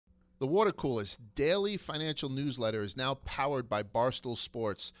The Water Coolest daily financial newsletter is now powered by Barstool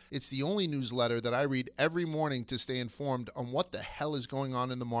Sports. It's the only newsletter that I read every morning to stay informed on what the hell is going on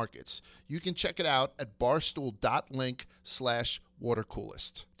in the markets. You can check it out at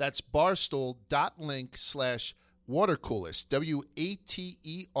barstool.link/watercoolest. That's barstool.link/watercoolest, WATERCOOLEST.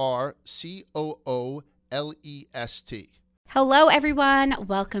 Hello, everyone.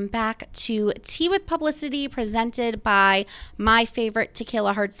 Welcome back to Tea with Publicity, presented by my favorite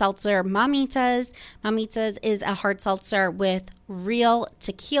tequila hard seltzer, Mamitas. Mamitas is a hard seltzer with real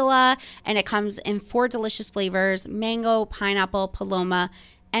tequila, and it comes in 4 delicious flavors: mango, pineapple, paloma,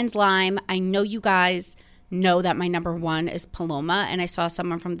 and lime. I know you guys know that my number one is Paloma, and I saw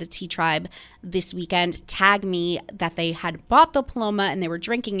someone from the Tea Tribe this weekend tag me that they had bought the Paloma and they were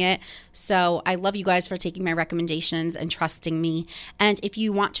drinking it. So I love you guys for taking my recommendations and trusting me. And if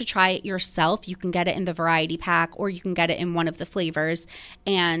you want to try it yourself, you can get it in the variety pack or you can get it in one of the flavors,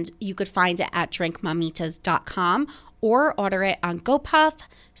 and you could find it at drinkmamitas.com or order it on GoPuff.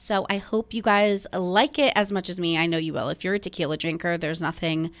 So I hope you guys like it as much as me. I know you will. If you're a tequila drinker, there's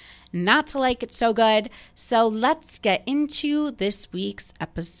nothing not to like. It's so good. So let's get into this week's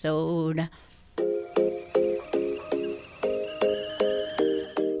episode.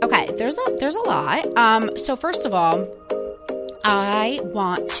 Okay, there's a lot. So first of all, I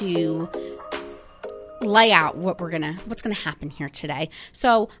want to lay out what's gonna happen here today.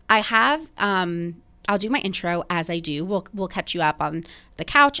 So I have I'll do my intro as I do. We'll catch you up on the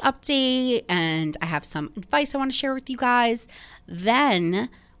couch update, and I have some advice I want to share with you guys. Then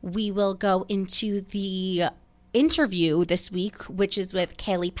we will go into the interview this week, which is with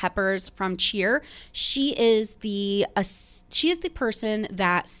Kaylee Peppers from Cheer. She is the person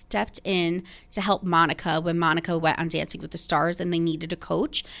that stepped in to help Monica when Monica went on Dancing with the Stars and they needed a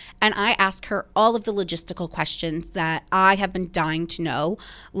coach. And I asked her all of the logistical questions that I have been dying to know,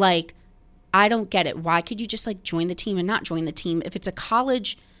 like, I don't get it. Why could you just join the team and not join the team? If it's a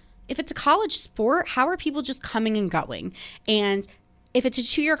college sport, how are people just coming and going? And if it's a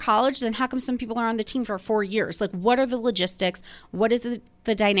 2-year college, then how come some people are on the team for 4 years? What are the logistics? What is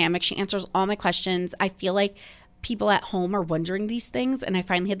the dynamic? She answers all my questions. I feel like people at home are wondering these things, and I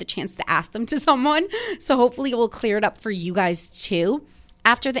finally had the chance to ask them to someone. So hopefully it will clear it up for you guys too.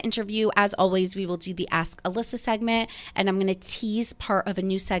 After the interview, as always, we will do the Ask Alyssa segment, and I'm going to tease part of a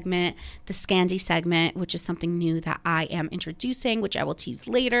new segment, the Scandy segment, which is something new that I am introducing, which I will tease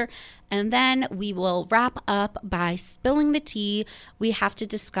later. And then we will wrap up by spilling the tea. We have to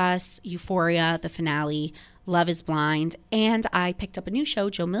discuss Euphoria, the finale, Love is Blind, and I picked up a new show,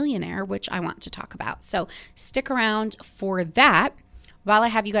 Joe Millionaire, which I want to talk about. So stick around for that. While I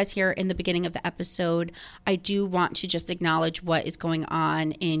have you guys here in the beginning of the episode, I do want to just acknowledge what is going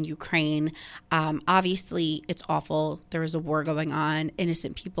on in Ukraine. Obviously, it's awful. There is a war going on.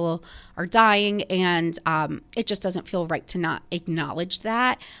 Innocent people are dying, and it just doesn't feel right to not acknowledge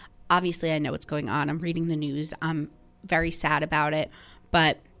that. Obviously, I know what's going on. I'm reading the news. I'm very sad about it,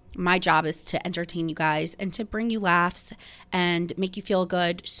 but my job is to entertain you guys and to bring you laughs and make you feel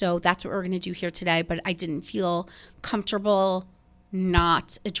good. So that's what we're going to do here today, but I didn't feel comfortable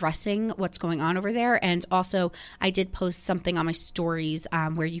not addressing what's going on over there. And also, I did post something on my stories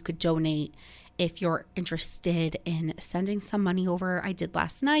where you could donate if you're interested in sending some money over. I did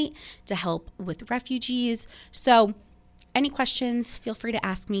last night to help with refugees. So any questions, feel free to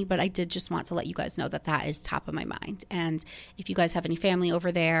ask me, but I did just want to let you guys know that that is top of my mind. And if you guys have any family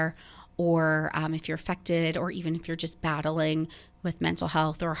over there, or if you're affected, or even if you're just battling with mental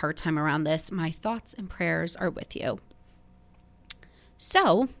health or a hard time around this, my thoughts and prayers are with you.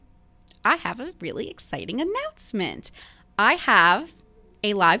 So I have a really exciting announcement. I have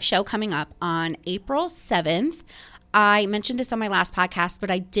a live show coming up on April 7th. I mentioned this on my last podcast,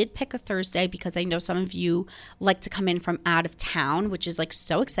 but I did pick a Thursday because I know some of you like to come in from out of town, which is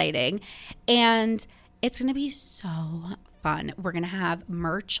so exciting. And it's going to be so fun. We're going to have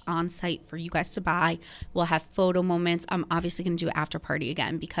merch on site for you guys to buy. We'll have photo moments. I'm obviously going to do an after party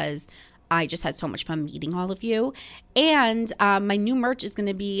again because I just had so much fun meeting all of you. And my new merch is going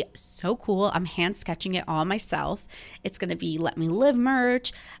to be so cool. I'm hand sketching it all myself. It's going to be Let Me Live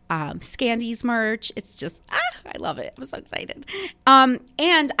merch, Scandies merch. It's just, I love it. I'm so excited.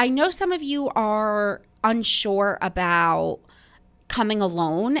 And I know some of you are unsure about coming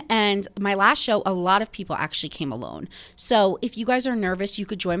alone. And my last show, a lot of people actually came alone. So if you guys are nervous, you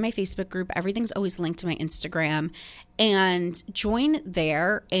could join my Facebook group. Everything's always linked to my Instagram, and join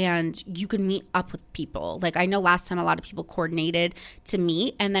there, and you can meet up with people. I know last time a lot of people coordinated to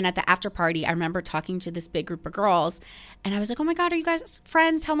meet, and then at the after party, I remember talking to this big group of girls, and I was like, oh my God, are you guys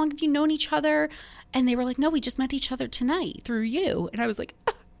friends? How long have you known each other? And they were like, no, we just met each other tonight through you. And I was like,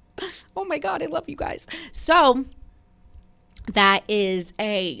 Oh my God, I love you guys. So that is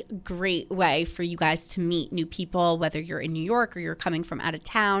a great way for you guys to meet new people, whether you're in New York or you're coming from out of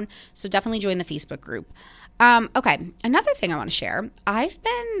town. So definitely join the Facebook group. Okay, another thing I want to share. I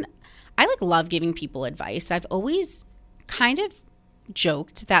love giving people advice. I've always kind of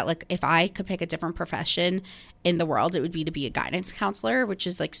joked that like if I could pick a different profession in the world, it would be to be a guidance counselor, which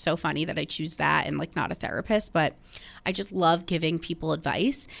is like so funny that I choose that and like not a therapist, but I just love giving people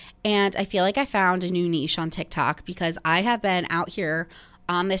advice. And I feel like I found a new niche on TikTok because I have been out here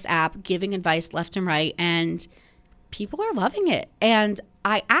on this app giving advice left and right, and people are loving it. And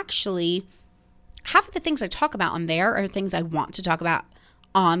I actually, half of the things I talk about on there are things I want to talk about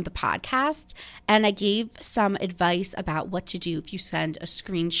on the podcast. And I gave some advice about what to do if you send a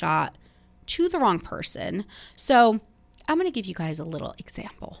screenshot to the wrong person. So I'm going to give you guys a little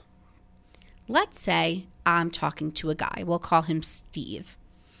example. Let's say I'm talking to a guy. We'll call him Steve.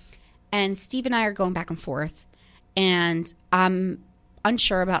 And Steve and I are going back and forth, and I'm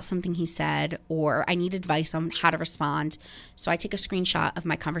unsure about something he said, or I need advice on how to respond. So I take a screenshot of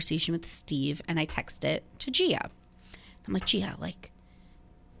my conversation with Steve and I text it to Gia. I'm like, Gia, like,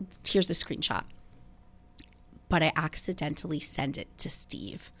 here's the screenshot. But I accidentally send it to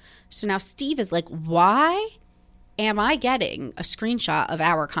Steve. So now Steve is like, why am I getting a screenshot of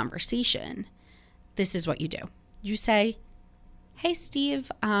our conversation? This is what you do. You say, hey,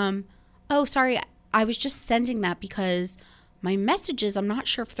 Steve, oh, sorry, I was just sending that because my messages, I'm not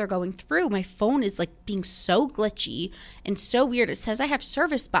sure if they're going through. My phone is like being so glitchy and so weird. It says I have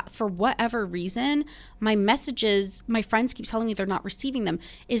service, but for whatever reason, my messages, my friends keep telling me they're not receiving them.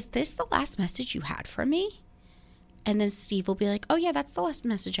 Is this the last message you had from me? And then Steve will be like, oh yeah, that's the last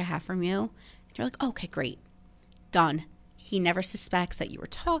message I have from you. And you're like, okay, great. Done. He never suspects that you were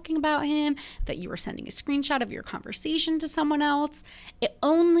talking about him, that you were sending a screenshot of your conversation to someone else. It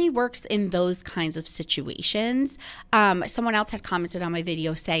only works in those kinds of situations. Someone else had commented on my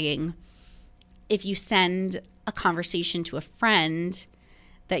video saying, if you send a conversation to a friend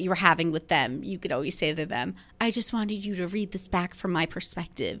that you were having with them, you could always say to them, I just wanted you to read this back from my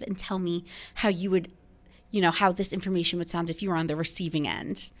perspective and tell me how you would, how this information would sound if you were on the receiving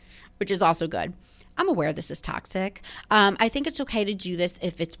end, which is also good. I'm aware this is toxic. I think it's okay to do this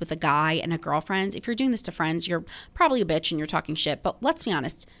if it's with a guy and a girlfriend. If you're doing this to friends, you're probably a bitch and you're talking shit. But let's be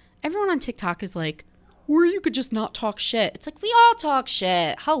honest. Everyone on TikTok is like, or you could just not talk shit. It's like, we all talk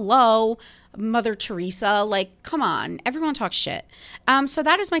shit. Hello, Mother Teresa. Like, come on. Everyone talks shit. So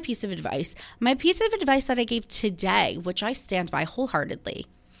that is my piece of advice. My piece of advice that I gave today, which I stand by wholeheartedly,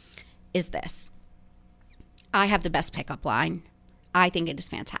 is this. I have the best pickup line. I think it is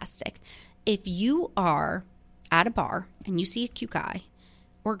fantastic. If you are at a bar and you see a cute guy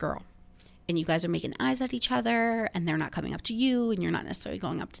or girl and you guys are making eyes at each other and they're not coming up to you and you're not necessarily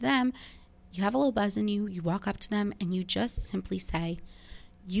going up to them, you have a little buzz in you, you walk up to them and you just simply say,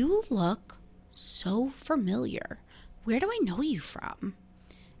 you look so familiar. Where do I know you from?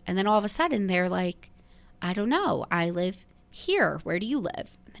 And then all of a sudden they're like, I don't know. I live here. Where do you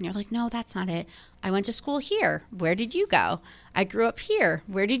live? And you're like, no, that's not it. I went to school here. Where did you go? I grew up here.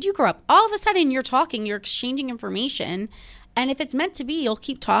 Where did you grow up? All of a sudden you're talking, you're exchanging information. And if it's meant to be, you'll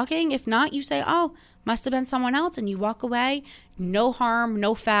keep talking. If not, you say, oh, must have been someone else. And you walk away. No harm,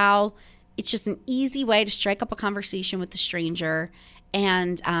 no foul. It's just an easy way to strike up a conversation with the stranger.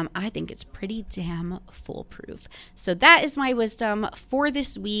 And I think it's pretty damn foolproof. So that is my wisdom for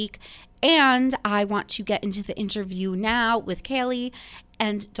this week. And I want to get into the interview now with Kaylee.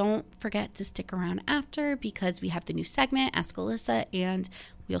 And don't forget to stick around after because we have the new segment, Ask Alyssa, and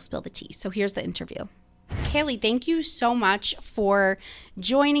we'll spill the tea. So here's the interview. Kaylee, thank you so much for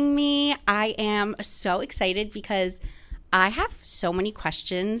joining me. I am so excited because I have so many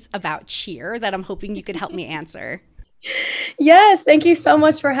questions about cheer that I'm hoping you could help me answer. Yes, thank you so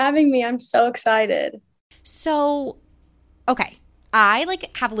much for having me. I'm so excited. So, okay, I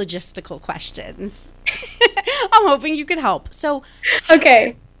have logistical questions. I'm hoping you could help. So,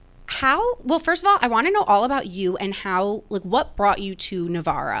 okay. Well, first of all, I want to know all about you and how, what brought you to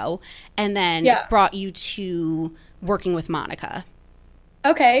Navarro and then brought you to working with Monica.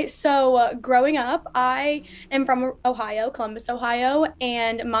 Okay, so growing up, I am from Ohio, Columbus, Ohio,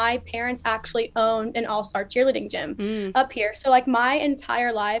 and my parents actually owned an all-star cheerleading gym up here. So my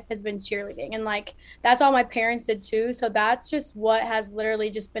entire life has been cheerleading, and that's all my parents did too. So that's just what has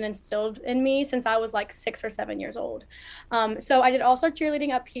literally just been instilled in me since I was 6 or 7 years old. So I did all-star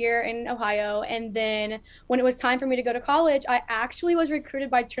cheerleading up here in Ohio, and then when it was time for me to go to college, I actually was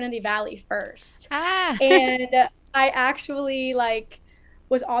recruited by Trinity Valley first. And I actually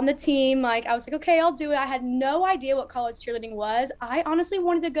was on the team. Like I was like, okay, I'll do it. I had no idea what college cheerleading was. I honestly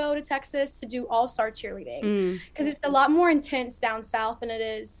wanted to go to Texas to do all-star cheerleading because it's a lot more intense down south than it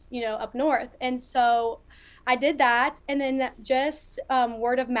is, up north. And so I did that. And then just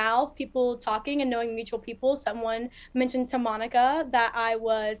word of mouth, people talking and knowing mutual people. Someone mentioned to Monica that I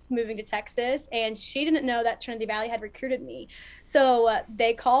was moving to Texas, and she didn't know that Trinity Valley had recruited me. So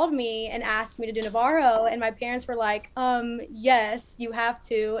they called me and asked me to do Navarro. And my parents were like, yes, you have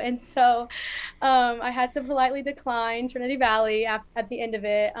to. And so I had to politely decline Trinity Valley at the end of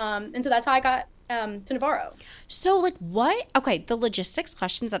it. And so that's how I got to Navarro. So like the logistics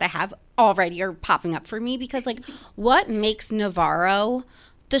questions that I have already are popping up for me because like what makes Navarro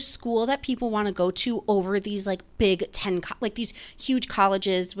the school that people want to go to over these like big 10, like these huge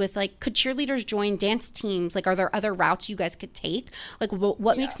colleges with like, could cheerleaders join dance teams? Like, are there other routes you guys could take? Like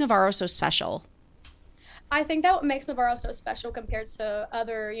what makes Navarro so special? I think that what makes Navarro so special compared to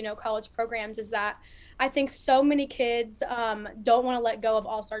other, college programs is that I think so many kids don't want to let go of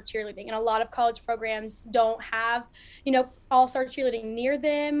all-star cheerleading. And a lot of college programs don't have, all-star cheerleading near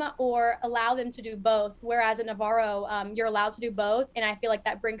them or allow them to do both. Whereas at Navarro, you're allowed to do both. And I feel like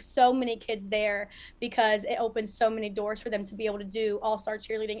that brings so many kids there because it opens so many doors for them to be able to do all-star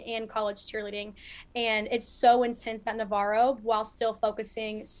cheerleading and college cheerleading. And it's so intense at Navarro while still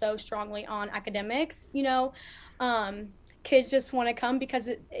focusing so strongly on academics, kids just want to come because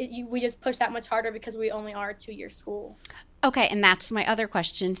we just push that much harder because we only are a 2-year school. Okay, and that's my other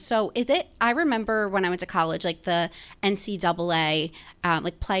question. So I remember when I went to college, like the NCAA,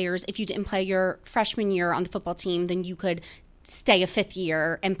 like players, if you didn't play your freshman year on the football team, then you could stay a 5th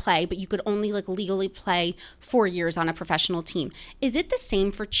year and play, but you could only like legally play 4 years on a professional team. Is it the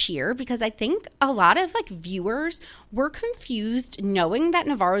same for cheer? Because I think a lot of like viewers were confused knowing that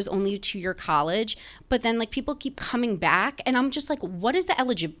Navarro is only a 2-year college, but then like people keep coming back and I'm just like, what is the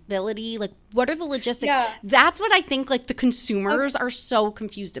eligibility? Like, what are the logistics? Yeah. That's what I think like the consumers are so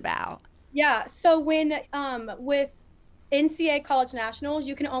confused about. Yeah. So when, with NCAA college nationals,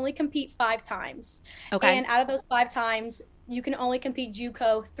 you can only compete 5 times. Okay. And out of those 5 times, you can only compete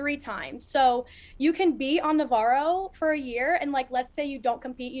JUCO 3 times. So you can be on Navarro for a year and like, let's say you don't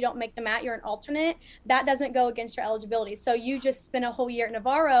compete, you don't make the mat, you're an alternate. That doesn't go against your eligibility. So you just spent a whole year at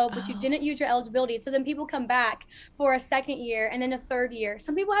Navarro, but you didn't use your eligibility. So then people come back for a 2nd year and then a 3rd year.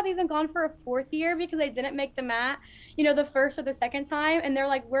 Some people have even gone for a 4th year because they didn't make the mat, the 1st or the 2nd time. And they're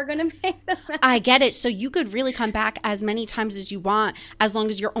like, we're going to make the mat. I get it. So you could really come back as many times as you want, as long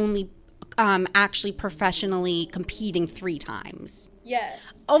as you're only actually professionally competing 3 times.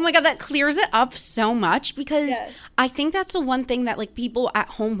 Yes. Oh my God, that clears it up so much because Yes. I think that's the one thing that like people at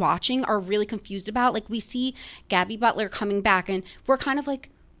home watching are really confused about. Like we see Gabby Butler coming back and we're kind of like,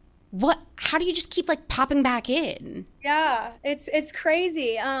 what? How do you just keep like popping back in? Yeah, it's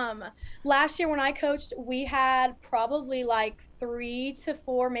crazy. Last year when I coached, we had probably like 3 to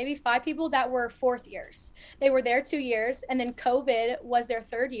 4, maybe 5 people that were 4th years. They were there 2 years, and then COVID was their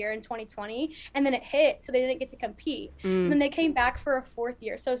 3rd year in 2020, and then it hit, so they didn't get to compete. So then they came back for a 4th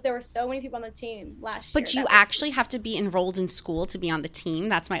year. So there were so many people on the team last year. But you actually have to be enrolled in school to be on the team.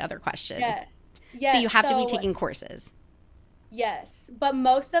 That's my other question. Yes. Yes. So you have to be taking courses. Yes, but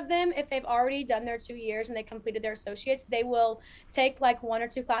most of them, if they've already done their 2 years and they completed their associates, they will take like 1 or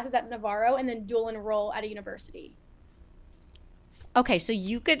 2 classes at Navarro and then dual enroll at a university. Okay, so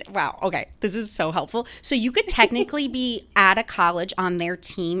you could, wow, okay, this is so helpful. So you could technically be at a college on their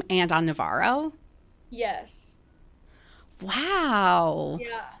team and on Navarro? Yes. Wow.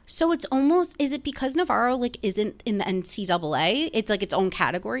 Yeah. So it's almost, is it because Navarro like isn't in the NCAA? It's like its own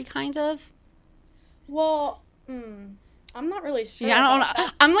category kind of? Well, I'm not really sure. Yeah, I don't about know.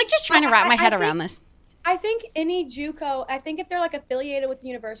 that. I'm like just trying to wrap my head I think- around this. I think any JUCO, I think if they're like affiliated with the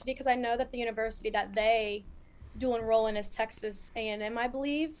university, because I know that the university that they dual enroll in is Texas A&M, I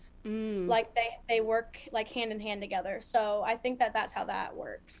believe. Like they work like hand in hand together. So I think that that's how that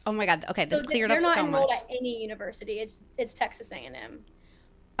works. Oh my God. Okay, this So cleared up they're not so enrolled much. at any university. It's Texas A&M.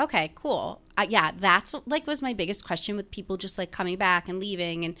 Okay, cool. Yeah, that's like was my biggest question with people just like coming back and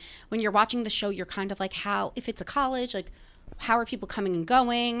leaving. And when you're watching the show, you're kind of like, how, if it's a college, like how are people coming and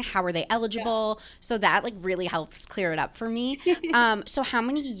going? How are they eligible? Yeah. So that like really helps clear it up for me. So how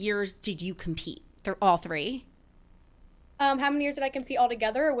many years did you compete? All 3? How many years did I compete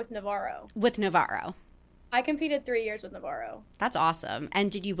altogether or with Navarro? With Navarro. I competed 3 years with Navarro. That's awesome.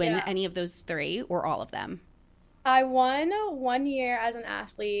 And did you win any of those 3 or all of them? I won 1 year as an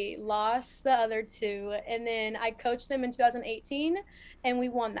athlete, lost the other 2, and then I coached them in 2018, and we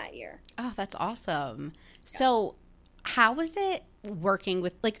won that year. Oh, that's awesome. Yeah. So how is it working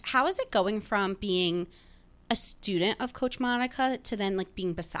with, like, how is it going from being a student of Coach Monica to then like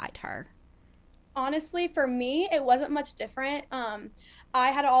being beside her? Honestly, for me, it wasn't much different.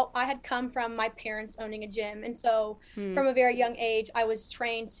 I had come from my parents owning a gym, and so from a very young age, I was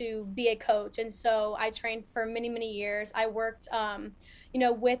trained to be a coach, and so I trained for many, many years. I worked,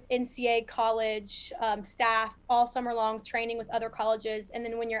 with NCA college staff all summer long, training with other colleges. And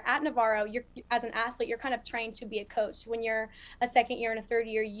then when you're at Navarro, you're as an athlete, you're kind of trained to be a coach. When you're a second year and a third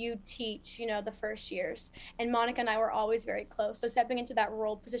year, you teach, the first years. And Monica and I were always very close. So stepping into that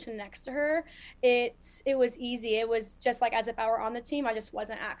role position next to her, it was easy. It was just like as if I were on the team. I just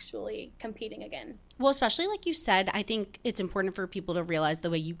wasn't actually competing again. Well, especially like you said, I think it's important for people to realize the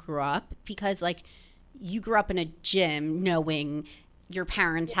way you grew up, because like you grew up in a gym knowing your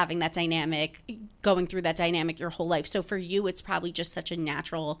parents having that dynamic, going through that dynamic your whole life. So for you, it's probably just such a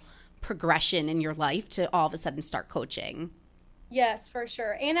natural progression in your life to all of a sudden start coaching. Yes, for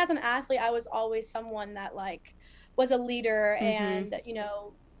sure. And as an athlete, I was always someone that like was a leader and,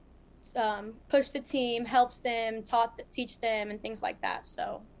 pushed the team, helped them, teach them and things like that.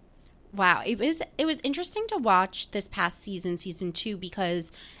 So wow, it was interesting to watch this past season 2,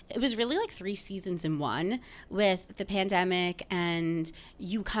 because it was really like 3 seasons in one, with the pandemic and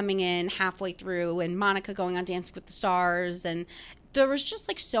you coming in halfway through and Monica going on Dancing with the Stars, and there was just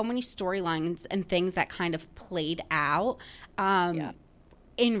like so many storylines and things that kind of played out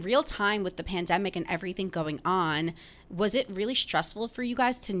in real time with the pandemic and everything going on. Was it really stressful for you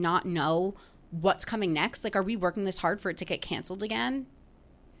guys to not know what's coming next? Like, are we working this hard for it to get canceled again?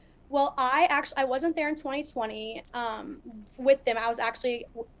 Well, I wasn't there in 2020 with them. I was actually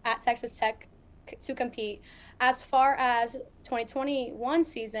at Texas Tech to compete. As far as 2021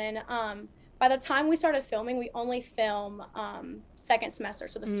 season, by the time we started filming, we only film second semester,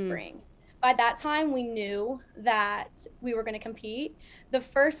 so the spring. By that time, we knew that we were going to compete. The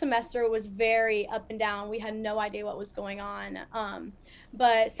first semester was very up and down. We had no idea what was going on.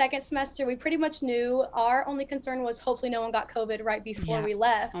 But second semester, we pretty much knew. Our only concern was hopefully no one got COVID right before we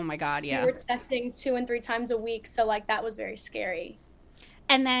left. Oh my God, yeah. We were testing 2 and 3 times a week, so like that was very scary.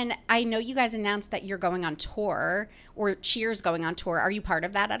 And then I know you guys announced that you're going on tour, or Cheer's going on tour. Are you part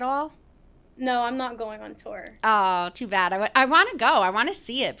of that at all? No, I'm not going on tour. Oh, too bad. I want to go. I want to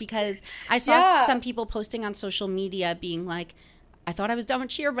see it, because I saw some people posting on social media being like, I thought I was done with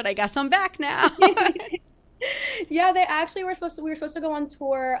Cheer, but I guess I'm back now. Yeah, they actually we were supposed to go on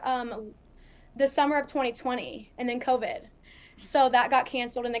tour the summer of 2020, and then COVID. So that got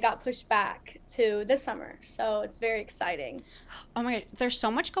canceled and it got pushed back to this summer. So it's very exciting. Oh my God, there's so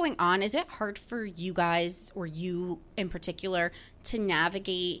much going on. Is it hard for you guys, or you in particular, to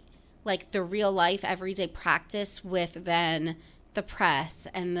navigate like the real life everyday practice with then the press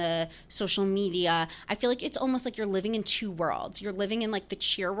and the social media? I feel like it's almost like you're living in 2 worlds. You're living in like the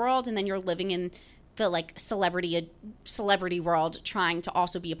cheer world, and then you're living in the like celebrity world, trying to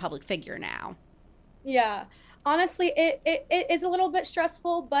also be a public figure now. Yeah. Honestly, it is a little bit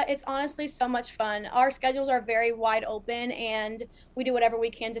stressful, but it's honestly so much fun. Our schedules are very wide open, and we do whatever we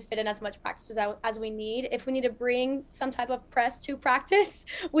can to fit in as much practice as we need. If we need to bring some type of press to practice,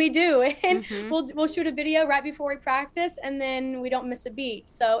 we do. And we'll shoot a video right before we practice, and then we don't miss a beat.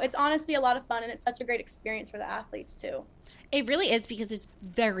 So it's honestly a lot of fun, and it's such a great experience for the athletes too. It really is, because it's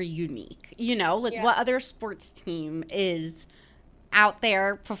very unique. What other sports team is out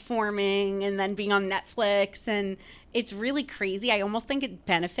there performing and then being on Netflix? And it's really crazy. I almost think it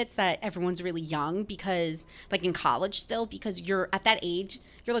benefits that everyone's really young, because like in college still, because you're at that age,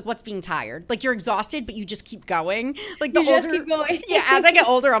 you're like, what's being tired? Like, you're exhausted, but you just keep going. Like just keep going. Yeah, as I get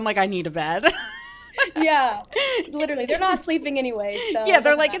older, I'm like, I need a bed. Yeah, literally. They're not sleeping anyway. So yeah,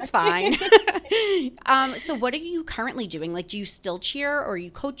 they're like, it's fine. So what are you currently doing? Like, do you still cheer, or are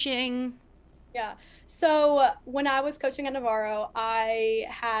you coaching? Yeah. So when I was coaching at Navarro, I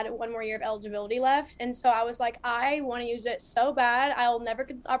had 1 more year of eligibility left. And so I was like, I want to use it so bad. I'll never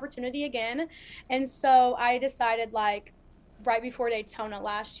get this opportunity again. And so I decided, like, right before Daytona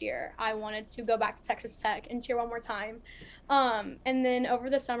last year, I wanted to go back to Texas Tech and cheer one more time. And then over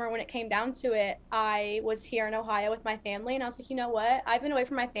the summer, when it came down to it, I was here in Ohio with my family, and I was like, you know what? I've been away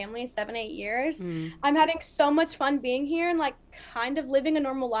from my family 7-8 years. I'm having so much fun being here and like kind of living a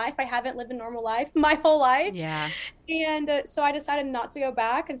normal life. I haven't lived a normal life my whole life. Yeah. And so I decided not to go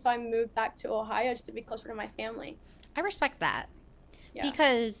back. And so I moved back to Ohio just to be closer to my family. I respect that. Yeah.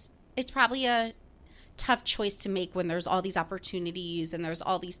 Because it's probably a tough choice to make when there's all these opportunities and there's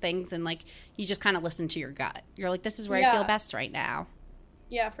all these things, and like you just kind of listen to your gut. You're like, this is where I feel best right now.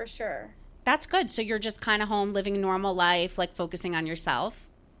 Yeah, for sure. That's good. So you're just kind of home living a normal life, like focusing on yourself.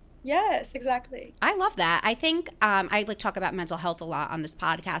 Yes, exactly. I love that. I think I like talk about mental health a lot on this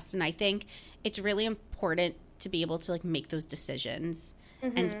podcast, and I think it's really important to be able to like make those decisions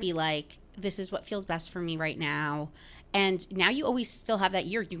and be like, this is what feels best for me right now. And now you always still have that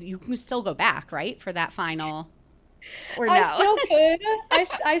year. You can still go back, right, for that final, or no? I still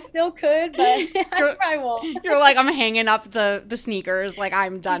could. I still could, but I probably won't. You're like, I'm hanging up the sneakers, like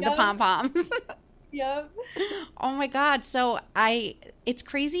I'm done, the pom-poms. Yep. Oh my God. So it's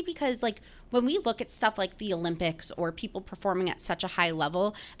crazy because like when we look at stuff like the Olympics or people performing at such a high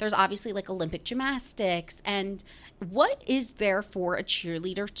level, there's obviously like Olympic gymnastics. And what is there for a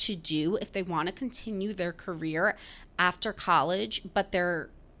cheerleader to do if they want to continue their career after college, but they're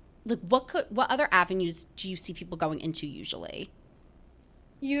like, what other avenues do you see people going into usually?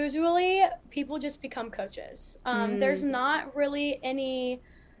 Usually, people just become coaches. There's not really any,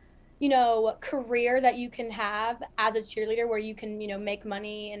 you know, career that you can have as a cheerleader where you can, you know, make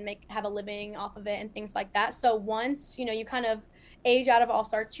money and have a living off of it and things like that. So once, you know, you kind of age out of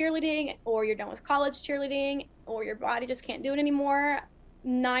all-star cheerleading, or you're done with college cheerleading, or your body just can't do it anymore,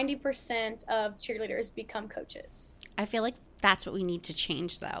 90% of cheerleaders become coaches. I feel like that's what we need to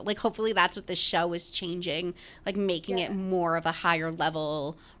change, though. Like, hopefully that's what this show is changing, like making it more of a higher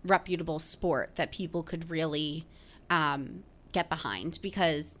level, reputable sport that people could really get behind,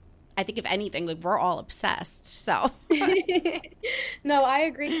 because I think if anything, like we're all obsessed. So No, I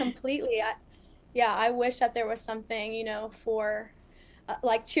agree completely. I wish that there was something, you know, for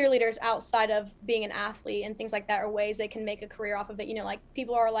like cheerleaders outside of being an athlete and things like that, or ways they can make a career off of it. You know, like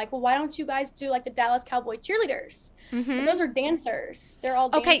people are like, well, why don't you guys do like the Dallas Cowboy cheerleaders? But those are dancers. They're all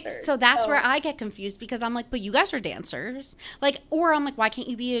dancers. Okay, so that's where I get confused, because I'm like, but you guys are dancers. Like, or I'm like, why can't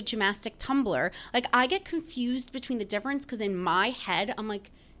you be a gymnastic tumbler? Like, I get confused between the difference, because in my head, I'm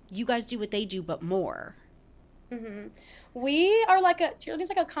like, you guys do what they do, but more. We are like cheerleading's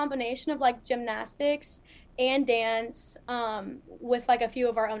like a combination of like gymnastics and dance, with like a few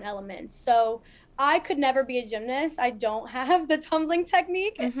of our own elements. So I could never be a gymnast. I don't have the tumbling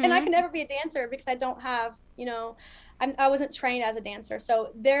technique, and I could never be a dancer because I don't have, you know, I wasn't trained as a dancer.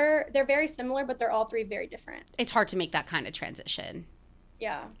 So they're very similar, but they're all three very different. It's hard to make that kind of transition.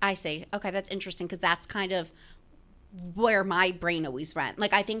 Yeah. I see. Okay, that's interesting, because that's kind of where my brain always went.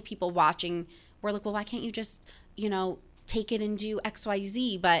 Like, I think people watching were like, well, why can't you just, you know, take it and do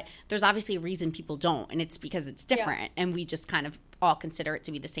XYZ? But there's obviously a reason people don't, and it's because it's different, and we just kind of all consider it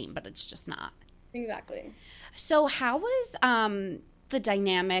to be the same, but it's just not. Exactly. So how was the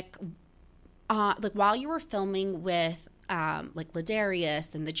dynamic, like while you were filming with like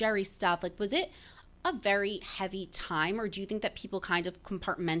Ladarius and the Jerry stuff, like was it a very heavy time, or do you think that people kind of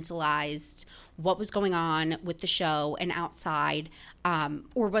compartmentalized what was going on with the show and outside,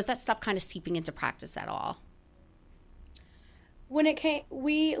 or was that stuff kind of seeping into practice at all? When it came,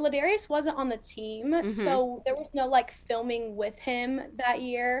 Ladarius wasn't on the team, so there was no like filming with him that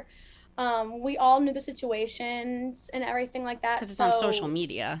year. We all knew the situations and everything like that. Because it's on social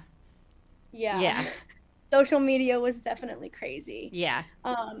media. Yeah. Social media was definitely crazy. Yeah.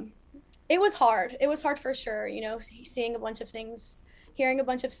 It was hard. It was hard for sure, you know, seeing a bunch of things, hearing a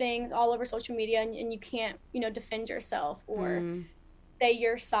bunch of things all over social media, and you can't, you know, defend yourself or say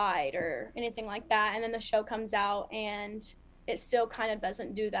your side or anything like that. And then the show comes out and it still kind of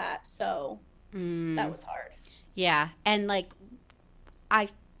doesn't do that. So that was hard. Yeah. And like,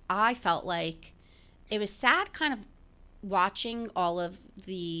 I felt like it was sad kind of watching all of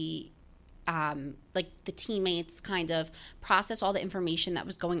the like the teammates kind of process all the information that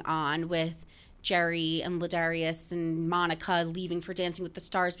was going on with Jerry and Ladarius and Monica leaving for Dancing with the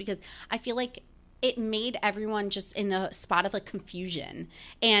Stars, because I feel like it made everyone just in a spot of like confusion.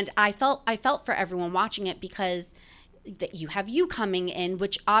 And I felt for everyone watching it, because that you have you coming in,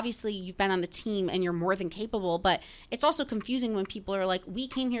 which obviously you've been on the team and you're more than capable, but it's also confusing when people are like, we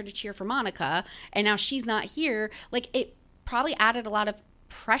came here to cheer for Monica and now she's not here. Like, it probably added a lot of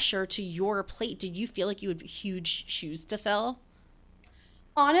pressure to your plate. Did you feel like you had huge shoes to fill?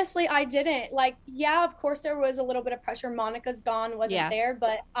 Honestly, I didn't. Like, yeah, of course there was a little bit of pressure. Monica's gone, wasn't there,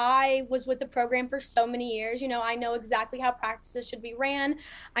 but I was with the program for so many years. You know, I know exactly how practices should be ran.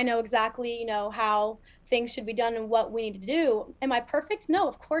 I know exactly, you know, how things should be done and what we need to do. Am I perfect? No,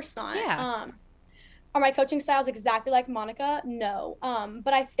 of course not. Yeah. Are my coaching styles exactly like Monica? No.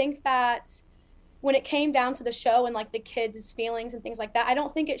 But I think that when it came down to the show and like the kids' feelings and things like that, I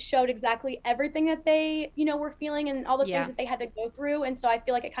don't think it showed exactly everything that they, you know, were feeling and all the things that they had to go through. And so I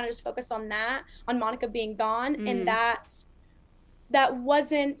feel like it kind of just focused on that, on Monica being gone. And that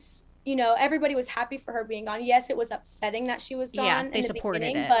wasn't, you know, everybody was happy for her being gone. Yes, it was upsetting that she was gone. Yeah, they supported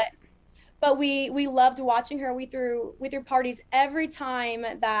it. but we loved watching her. We threw parties every time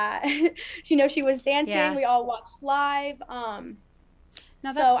that she was dancing. Yeah. We all watched live.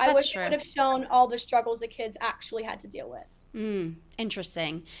 No, So I that's wish true. it would have shown all the struggles the kids actually had to deal with.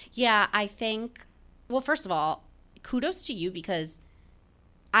 Interesting. Yeah, I think, well, first of all, kudos to you because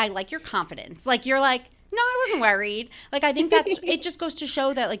I like your confidence. Like, you're like, no, I wasn't worried. Like, I think that's, it just goes to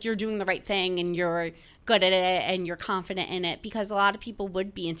show that, like, you're doing the right thing and you're good at it and you're confident in it, because a lot of people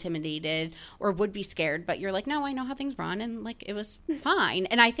would be intimidated or would be scared, but you're like, no, I know how things run, and, like, it was fine.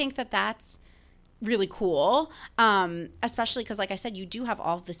 And I think that that's really cool, especially because, like I said, you do have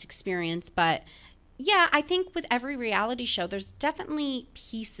all of this experience. But yeah, I think with every reality show, there's definitely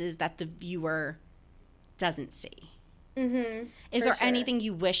pieces that the viewer doesn't see. Is there anything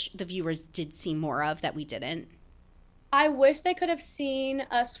you wish the viewers did see more of that we didn't? I wish they could have seen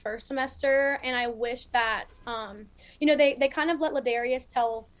us first semester, and I wish that they kind of let Ladarius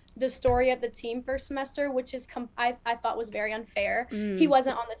tell the story of the team first semester, which is I thought was very unfair. He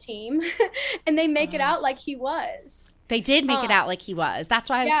wasn't on the team, and they make it out like he was. They did make it out like he was. That's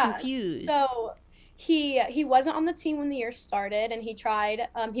why I was confused. So he wasn't on the team when the year started, and he tried.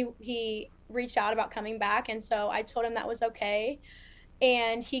 He reached out about coming back, and so I told him that was okay.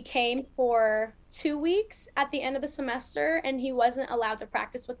 And he came for 2 weeks at the end of the semester, and he wasn't allowed to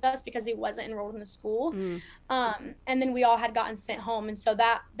practice with us because he wasn't enrolled in the school. And then we all had gotten sent home, and so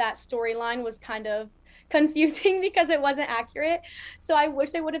that storyline was kind of confusing because it wasn't accurate. So I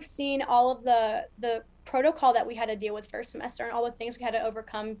wish they would have seen all of the protocol that we had to deal with first semester and all the things we had to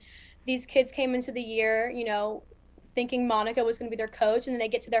overcome. These kids came into the year, thinking Monica was going to be their coach, and then they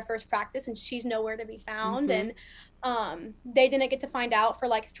get to their first practice and she's nowhere to be found. And they didn't get to find out for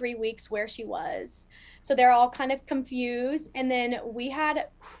like 3 weeks where she was. So they're all kind of confused. And then we had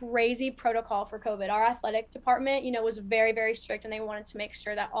crazy protocol for COVID. Our athletic department, was very, very strict, and they wanted to make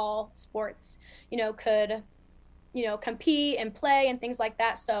sure that all sports, could, compete and play and things like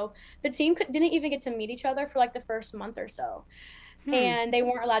that. So the team didn't even get to meet each other for like the first month or so. And they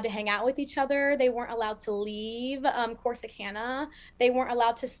weren't allowed to hang out with each other. They weren't allowed to leave Corsicana. They weren't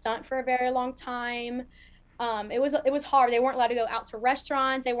allowed to stunt for a very long time. It was hard. They weren't allowed to go out to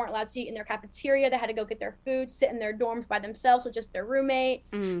restaurants. They weren't allowed to eat in their cafeteria. They had to go get their food, sit in their dorms by themselves with just their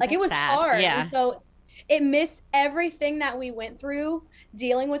roommates. Like, it was sad. hard. Yeah. And so it missed everything that we went through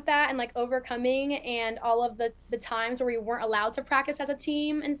dealing with that and like overcoming, and all of the times where we weren't allowed to practice as a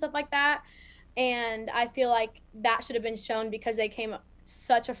team and stuff like that. And I feel like that should have been shown because they came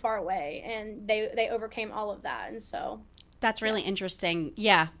such a far way, and they overcame all of that. And so that's really interesting.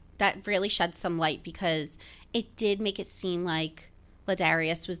 Yeah, that really shed some light, because it did make it seem like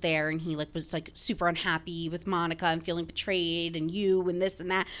Ladarius was there and he was super unhappy with Monica and feeling betrayed and you and this and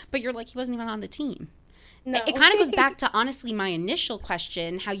that. But you're like, he wasn't even on the team. No. It kind of goes back to, honestly, my initial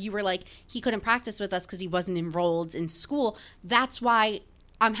question, how you were like, he couldn't practice with us because he wasn't enrolled in school. That's why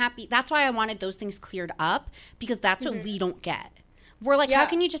I'm happy. That's why I wanted those things cleared up, because that's what we don't get. We're like, how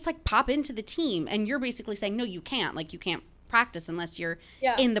can you just pop into the team? And you're basically saying, no, you can't. Like, you can't practice unless you're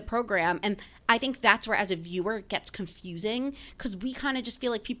in the program. And I think that's where, as a viewer, it gets confusing, because we kind of just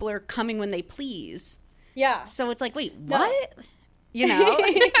feel like people are coming when they please. Yeah. So it's like, wait, what? No.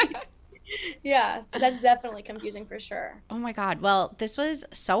 Yeah, so that's definitely confusing for sure. Oh my God. Well, this was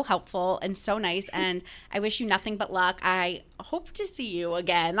so helpful and so nice, and I wish you nothing but luck. I hope to see you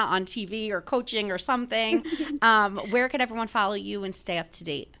again on TV or coaching or something. Where could everyone follow you and stay up to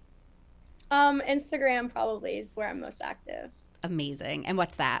date? Instagram probably is where I'm most active. Amazing. And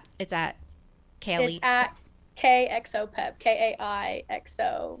what's that? It's at Kaylee. It's at KXOPEP,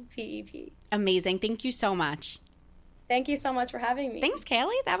 KAIXOPEP. Amazing. Thank you so much. Thank you so much for having me. Thanks,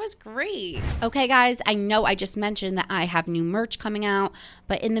 Kaylee. That was great. Okay, guys, I know I just mentioned that I have new merch coming out,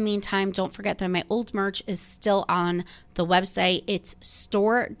 but in the meantime, don't forget that my old merch is still on the website. It's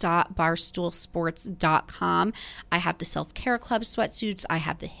store.barstoolsports.com. I have the Self-Care Club sweatsuits. I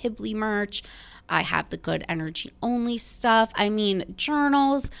have the Hibley merch. I have the Good Energy Only stuff. I mean,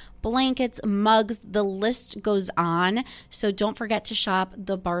 journals, blankets, mugs, the list goes on. So don't forget to shop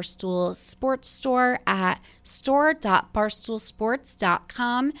the Barstool Sports store at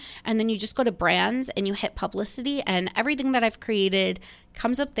store.barstoolsports.com. And then you just go to brands and you hit publicity, and everything that I've created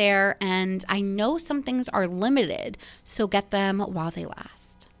comes up there. And I know some things are limited, so get them while they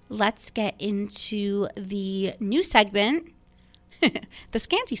last. Let's get into the new segment, the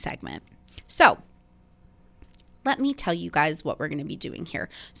Scanty segment. So let me tell you guys what we're going to be doing here.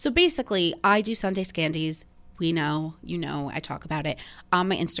 So basically, I do Sunday Scandies. We know, I talk about it on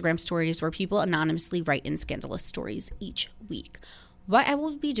my Instagram stories, where people anonymously write in scandalous stories each week. What I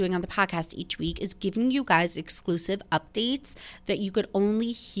will be doing on the podcast each week is giving you guys exclusive updates that you could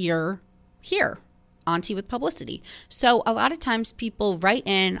only hear here on Tea with Publicity. So a lot of times people write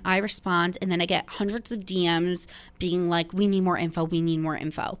in, I respond, and then I get hundreds of DMs being like, we need more info, we need more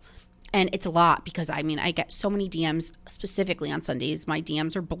info. And it's a lot because, I mean, I get so many DMs specifically on Sundays. My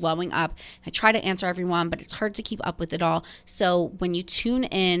DMs are blowing up. I try to answer everyone, but it's hard to keep up with it all. So when you tune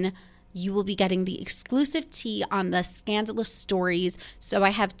in, you will be getting the exclusive tea on the scandalous stories. So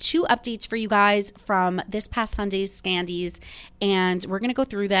I have 2 updates for you guys from this past Sunday's Scandies, and we're going to go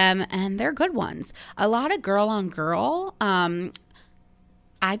through them, and they're good ones. A lot of girl on girl.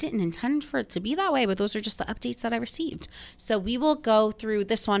 I didn't intend for it to be that way, but those are just the updates that I received. So we will go through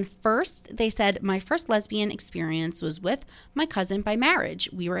this one first. They said, my first lesbian experience was with my cousin by marriage.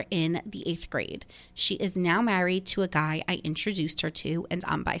 We were in the 8th grade. She is now married to a guy I introduced her to, and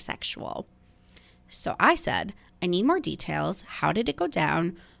I'm bisexual. So I said, I need more details. How did it go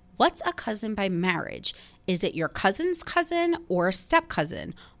down? What's a cousin by marriage? Is it your cousin's cousin or a step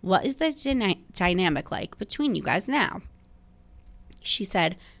cousin? What is the dynamic like between you guys now? She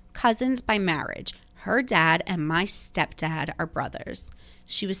said, cousins by marriage. Her dad and my stepdad are brothers.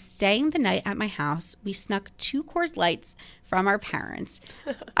 She was staying the night at my house. We snuck 2 Coors Lights from our parents.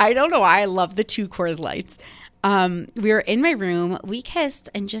 I don't know why I love the 2 Coors Lights. We were in my room. We kissed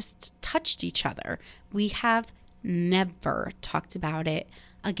and just touched each other. We have never talked about it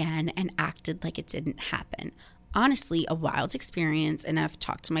again and acted like it didn't happen. Honestly, a wild experience, and I've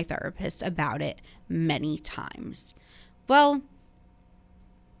talked to my therapist about it many times. Well,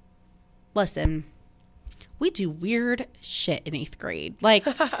 listen, we do weird shit in 8th grade. Like,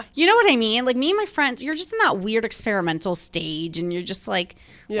 you know what I mean? Like, me and my friends, you're just in that weird experimental stage, and you're just like,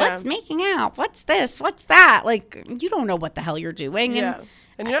 what's making out? What's this? What's that? Like, you don't know what the hell you're doing. Yeah.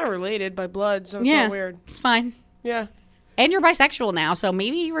 And you're not related by blood, so it's not weird. It's fine. Yeah. And you're bisexual now, so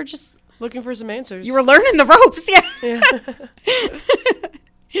maybe you were just looking for some answers. You were learning the ropes. Yeah.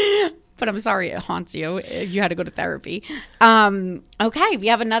 But I'm sorry it haunts you. You had to go to therapy. Okay, we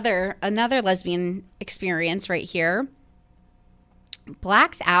have another lesbian experience right here.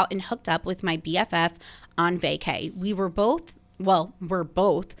 Blacked out and hooked up with my BFF on vacay. We're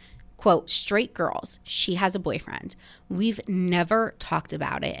both, quote, straight girls. She has a boyfriend. We've never talked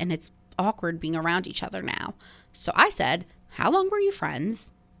about it, and it's awkward being around each other now. So I said, how long were you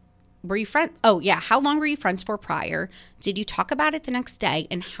friends? How long were you friends for prior? Did you talk about it the next day?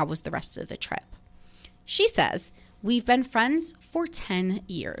 And how was the rest of the trip? She says, we've been friends for 10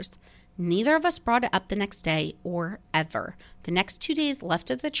 years. Neither of us brought it up the next day or ever. The next 2 days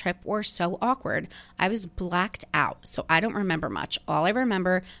left of the trip were so awkward. I was blacked out, so I don't remember much. All I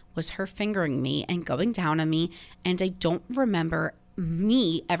remember was her fingering me and going down on me, and I don't remember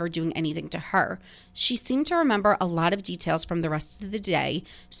me ever doing anything to her. She seemed to remember a lot of details from the rest of the day,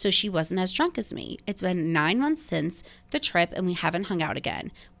 so she wasn't as drunk as me. It's been 9 months since the trip, and we haven't hung out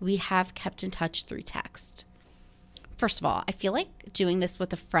again. We have kept in touch through text. First of all, I feel like doing this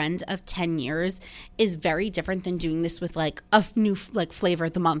with a friend of 10 years is very different than doing this with like a new like flavor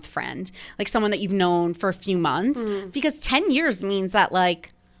of the month friend, like someone that you've known for a few months, because 10 years means that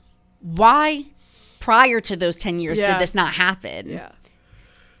like, why prior to those 10 years did this not happen? Yeah.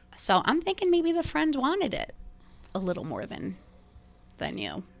 So I'm thinking maybe the friend wanted it a little more than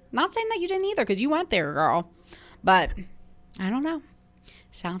you. Not saying that you didn't either, because you went there, girl. But I don't know.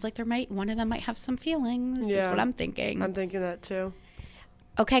 Sounds like one of them might have some feelings. Yeah. Is what I'm thinking. I'm thinking that too.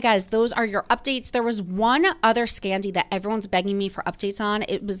 Okay, guys, those are your updates. There was one other Scandi that everyone's begging me for updates on.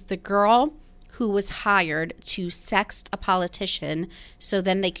 It was the girl who was hired to sext a politician so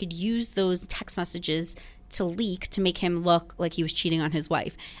then they could use those text messages to leak to make him look like he was cheating on his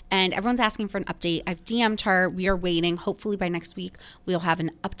wife. And everyone's asking for an update. I've DM'd her. We are waiting. Hopefully by next week, we'll have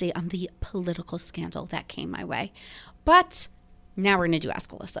an update on the political scandal that came my way. But now we're going to do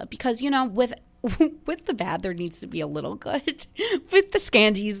Ask Alyssa because, you know, with the bad, there needs to be a little good. With the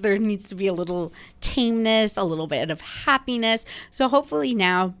Scandis, there needs to be a little tameness, a little bit of happiness. So hopefully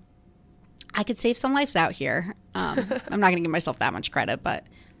now I could save some lives out here. I'm not going to give myself that much credit, but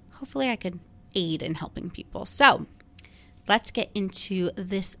hopefully I could aid in helping people. So let's get into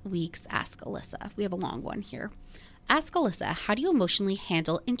this week's Ask Alyssa. We have a long one here. Ask Alyssa, how do you emotionally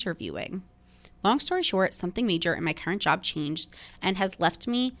handle interviewing? Long story short, something major in my current job changed and has left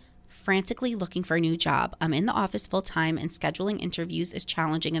me frantically looking for a new job. I'm in the office full time and scheduling interviews is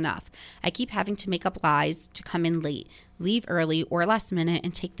challenging enough. I keep having to make up lies to come in late, leave early or last minute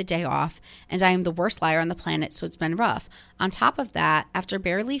and take the day off, and I am the worst liar on the planet, so it's been rough. On top of that, after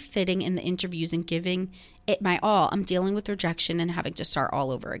barely fitting in the interviews and giving it my all, I'm dealing with rejection and having to start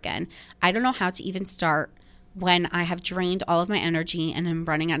all over again. I don't know how to even start when I have drained all of my energy and am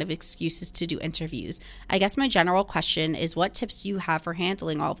running out of excuses to do interviews. I guess my general question is, what tips do you have for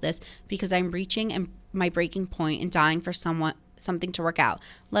handling all of this? Because I'm reaching my breaking point and dying for something to work out.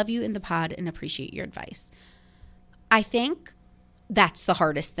 Love you in the pod and appreciate your advice. I think that's the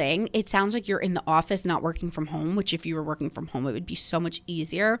hardest thing. It sounds like you're in the office, not working from home, which if you were working from home, it would be so much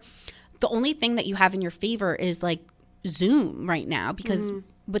easier. The only thing that you have in your favor is like Zoom right now, because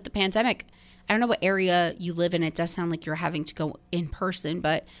with the pandemic, I don't know what area you live in. It does sound like you're having to go in person,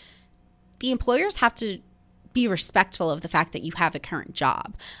 but the employers have to be respectful of the fact that you have a current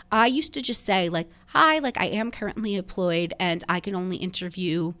job. I used to just say like, hi, like I am currently employed and I can only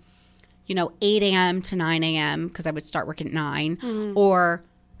interview, 8 a.m. to 9 a.m. because I would start work at 9 or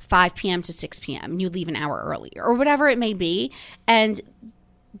 5 p.m. to 6 p.m. You leave an hour earlier or whatever it may be. And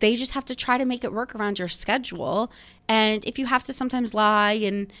they just have to try to make it work around your schedule. And if you have to sometimes lie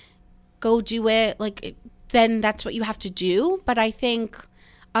and go do it, like, then that's what you have to do. But I think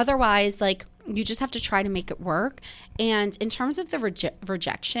otherwise, like, you just have to try to make it work. And in terms of the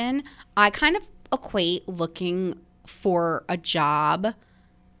rejection, I kind of equate looking for a job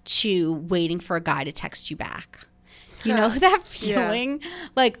to waiting for a guy to text you back. You know that feeling? Yeah.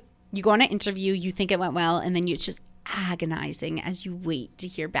 Like, you go on an interview, you think it went well, and then it's just agonizing as you wait to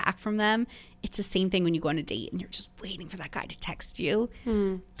hear back from them. It's the same thing when you go on a date and you're just waiting for that guy to text you.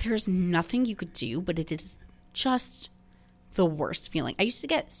 There's nothing you could do, but it is just the worst feeling. I used to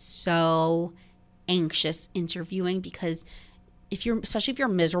get so anxious interviewing because especially if you're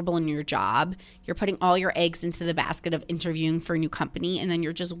miserable in your job, you're putting all your eggs into the basket of interviewing for a new company, and then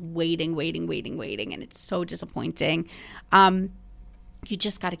you're just waiting, and it's so disappointing. You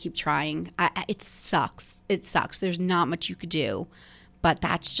just got to keep trying. It sucks. There's not much you could do, but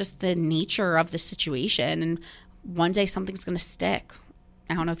that's just the nature of the situation. And one day something's going to stick.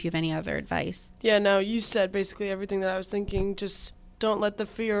 I don't know if you have any other advice. Yeah, no, you said basically everything that I was thinking. Just don't let the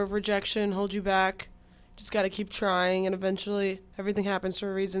fear of rejection hold you back. Just got to keep trying, and eventually everything happens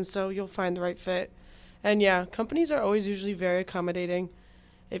for a reason, so you'll find the right fit. And yeah, companies are always usually very accommodating.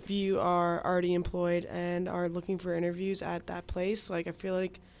 If you are already employed and are looking for interviews at that place, like I feel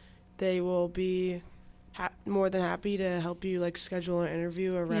like they will be more than happy to help you like schedule an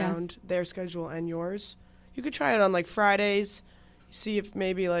interview around their schedule and yours. You could try it on like Fridays, see if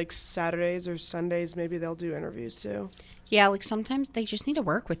maybe like Saturdays or Sundays maybe they'll do interviews too. Yeah, like sometimes they just need to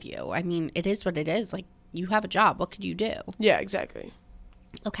work with you. I mean, it is what it is. Like, you have a job. What could you do? Yeah, exactly.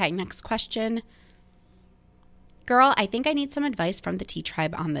 Okay, next question. Girl, I think I need some advice from the Tea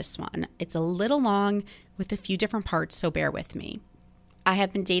Tribe on this one. It's a little long with a few different parts, so bear with me. I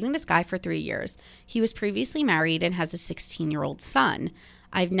have been dating this guy for 3 years. He was previously married and has a 16-year-old son.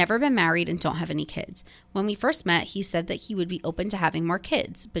 I've never been married and don't have any kids. When we first met, he said that he would be open to having more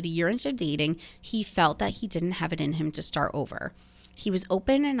kids, but a year into dating, he felt that he didn't have it in him to start over. He was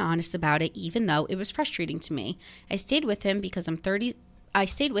open and honest about it, even though it was frustrating to me. I stayed with him because at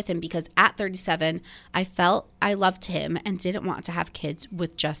 37, I felt I loved him and didn't want to have kids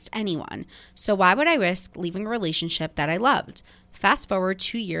with just anyone. So why would I risk leaving a relationship that I loved? Fast forward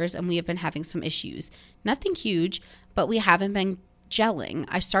 2 years and we have been having some issues. Nothing huge, but we haven't been gelling.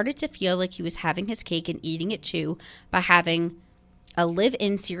 I started to feel like he was having his cake and eating it too by having a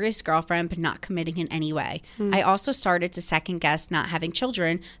live-in serious girlfriend but not committing in any way. I also started to second guess not having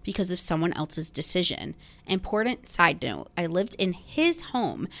children because of someone else's decision. Important side note, I lived in his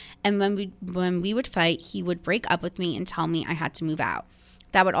home, and when we would fight, he would break up with me and tell me I had to move out.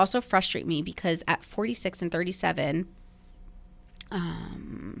 That would also frustrate me because at 46 and 37,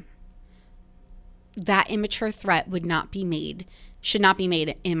 that immature threat should not be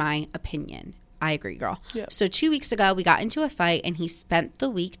made in my opinion. I agree, girl. Yep. So 2 weeks ago, we got into a fight and he spent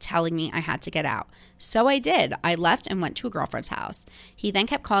the week telling me I had to get out. So I did. I left and went to a girlfriend's house. He then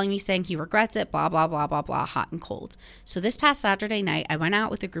kept calling me saying he regrets it, blah, blah, blah, blah, blah, hot and cold. So this past Saturday night, I went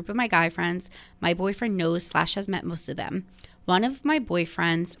out with a group of my guy friends. My boyfriend knows/has met most of them. One of my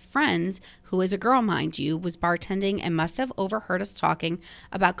boyfriend's friends, who is a girl, mind you, was bartending and must have overheard us talking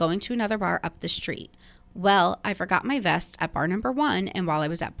about going to another bar up the street. Well, I forgot my vest at bar number 1, and while I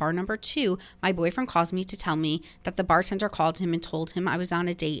was at bar number 2, my boyfriend calls me to tell me that the bartender called him and told him I was on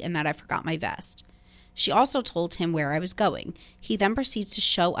a date and that I forgot my vest. She also told him where I was going. He then proceeds to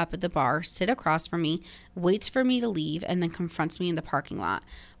show up at the bar, sit across from me, waits for me to leave, and then confronts me in the parking lot.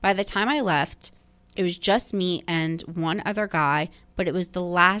 By the time I left, it was just me and one other guy, but it was the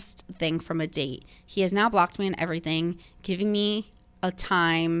last thing from a date. He has now blocked me on everything, giving me a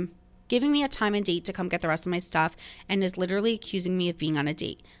time and date to come get the rest of my stuff, and is literally accusing me of being on a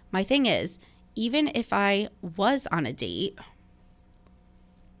date. My thing is, even if I was on a date,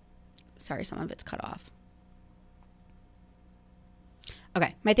 sorry, some of it's cut off.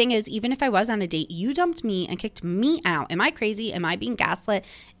 My thing is, even if I was on a date, you dumped me and kicked me out. Am I crazy? Am I being gaslit?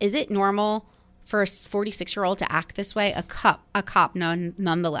 Is it normal for a 46-year-old to act this way? A cop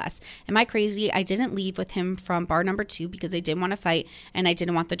nonetheless. Am I crazy? I didn't leave with him from bar number 2 because I didn't want to fight and I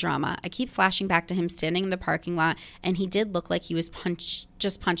didn't want the drama. I keep flashing back to him standing in the parking lot, and he did look like he was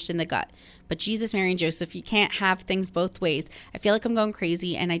just punched in the gut. But Jesus, Mary, and Joseph, you can't have things both ways. I feel like I'm going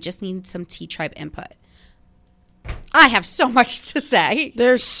crazy, and I just need some T-Tribe input. I have so much to say.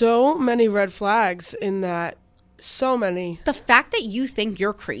 There's so many red flags in that. So many. The fact that you think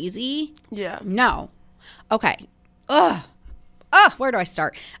you're crazy. Yeah. No. Okay. Where do I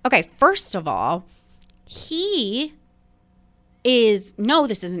start? Okay. First of all, this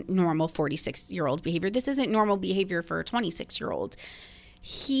isn't normal 46-year-old behavior. This isn't normal behavior for a 26-year-old.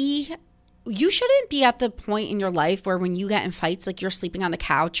 You shouldn't be at the point in your life where when you get in fights, like you're sleeping on the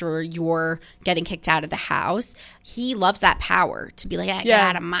couch or you're getting kicked out of the house. He loves that power to be like, get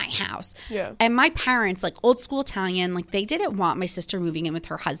out of my house. Yeah. And my parents, like old school Italian, like they didn't want my sister moving in with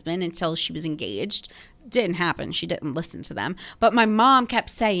her husband until she was engaged. Didn't happen. She didn't listen to them. But my mom kept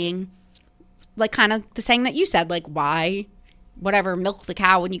saying, like kind of the saying that you said, like why, whatever, milk the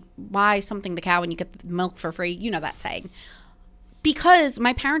cow why something the cow when you get the milk for free. You know that saying. Because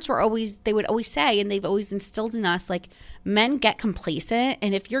my parents would always say, and they've always instilled in us, like, men get complacent,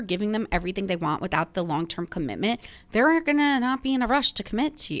 and if you're giving them everything they want without the long-term commitment, they're going to not be in a rush to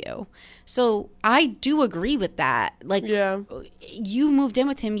commit to you. So I do agree with that. Like, you moved in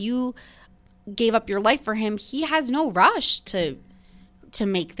with him, you gave up your life for him. He has no rush to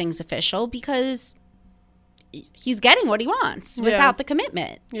make things official because he's getting what he wants without the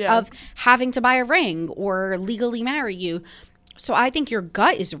commitment of having to buy a ring or legally marry you. So I think your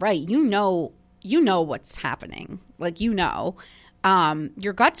gut is right. You know what's happening. Like, your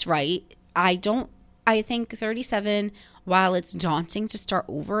gut's right. I think 37, while it's daunting to start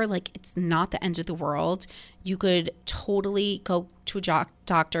over, like it's not the end of the world. You could totally go to a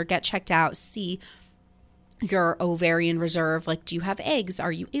doctor, get checked out, see your ovarian reserve. Like, do you have eggs?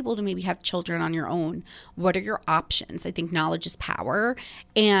 Are you able to maybe have children on your own? What are your options? I think knowledge is power.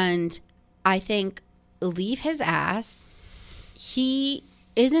 And I think leave his ass. He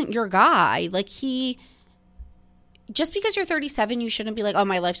isn't your guy. Like, just because you're 37, you shouldn't be like, oh,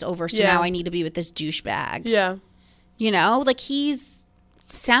 my life's over, so now I need to be with this douchebag. Yeah. You know, like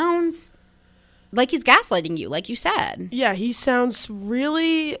sounds like he's gaslighting you, like you said. Yeah, he sounds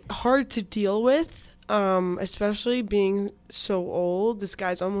really hard to deal with, especially being so old. This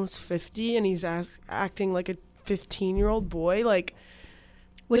guy's almost 50, and he's acting like a 15-year-old boy. Like,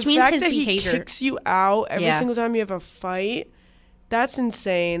 which means his behavior. He kicks you out every single time you have a fight. That's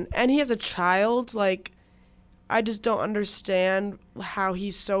insane. And he has a child. Like, I just don't understand how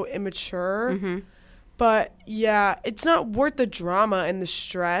he's so immature. Mm-hmm. But, yeah, it's not worth the drama and the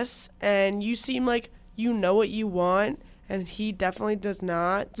stress. And you seem like you know what you want, and he definitely does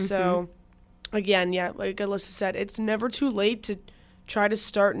not. Mm-hmm. So, again, like Alyssa said, it's never too late to try to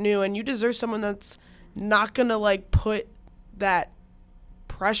start new. And you deserve someone that's not going to, like, put that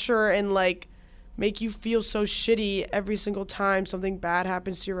pressure and, like, make you feel so shitty every single time something bad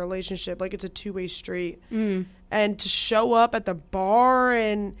happens to your relationship. Like, it's a two-way street. And to show up at the bar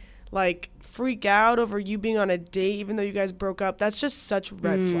and, like, freak out over you being on a date even though you guys broke up, that's just such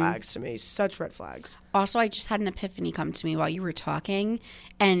red flags to me. Such red flags. Also, I just had an epiphany come to me while you were talking,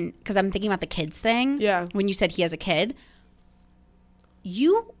 and because I'm thinking about the kids thing. Yeah. When you said he has a kid,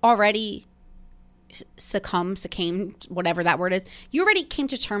 you already succumbed, whatever that word is, you already came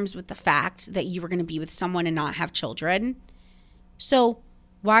to terms with the fact that you were going to be with someone and not have children. So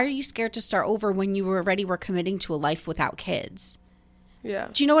why are you scared to start over when you already were committing to a life without kids? Yeah.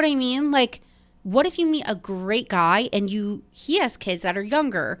 Do you know what I mean? Like, what if you meet a great guy and he has kids that are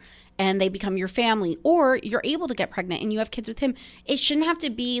younger and they become your family, or you're able to get pregnant and you have kids with him? It shouldn't have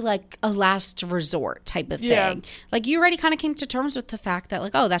to be like a last resort type of thing. Like, you already kind of came to terms with the fact that,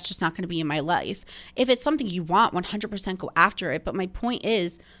 like, oh, that's just not going to be in my life. If it's something you want, 100% go after it. But my point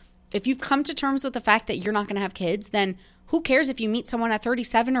is, if you've come to terms with the fact that you're not going to have kids, then who cares if you meet someone at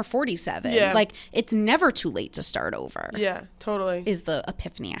 37 or 47? Yeah. Like, it's never too late to start over. Yeah, totally. Is the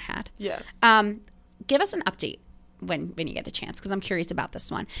epiphany I had. Yeah. Give us an update when you get a chance, because I'm curious about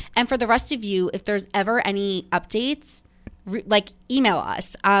this one. And for the rest of you, if there's ever any updates, like, email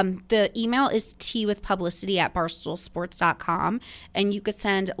us. The email is twithpublicity@barstoolsports.com, and you could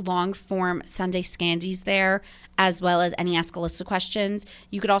send long form Sunday Scandies there, as well as any Ask Alyssa questions.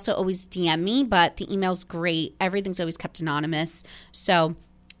 You could also always DM me, but the email's great. Everything's always kept anonymous. So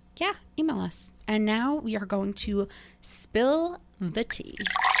yeah, email us. And now we are going to spill the tea.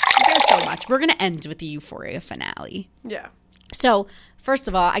 Thank you guys so much. We're going to end with the Euphoria finale. Yeah. So, first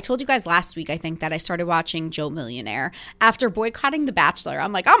of all, I told you guys last week, I think, that I started watching Joe Millionaire. After boycotting The Bachelor,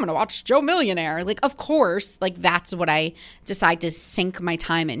 I'm like, I'm going to watch Joe Millionaire. Like, of course, like, that's what I decide to sink my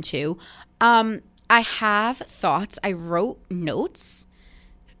time into. I have thoughts. I wrote notes.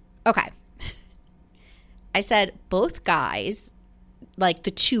 Okay. I said both guys, like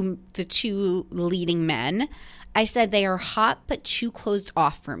the two leading men, I said they are hot but too closed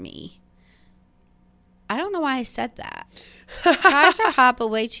off for me. I don't know why I said that. Guys are hot, but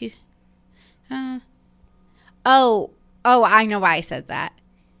way too. Oh, I know why I said that.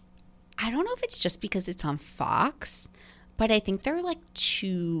 I don't know if it's just because it's on Fox, but I think they're like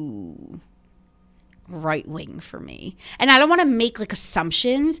too right wing for me. And I don't want to make like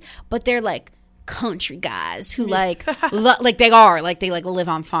assumptions, but they're like country guys who like like they are like they like live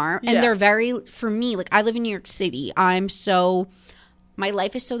on farm, and they're very, for me, like I live in New York City. My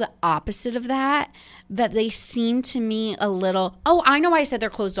life is so the opposite of that they seem to me a little, I know why I said they're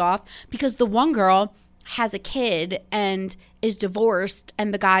closed off, because the one girl has a kid and is divorced,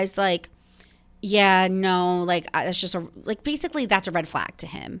 and the guy's like, yeah, no, like that's just basically that's a red flag to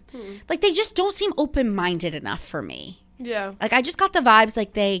him. Like they just don't seem open-minded enough for me. Yeah. Like I just got the vibes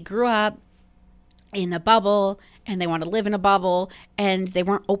like they grew up in a bubble and they want to live in a bubble, and they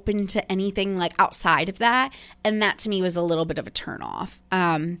weren't open to anything like outside of that. And that to me was a little bit of a turnoff.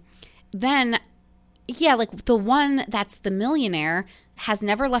 Then, yeah, like the one that's the millionaire has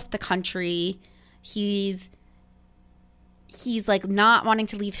never left the country. He's like not wanting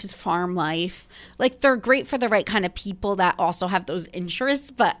to leave his farm life. Like they're great for the right kind of people that also have those interests.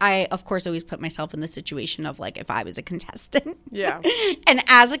 But I, of course, always put myself in the situation of like if I was a contestant. Yeah. And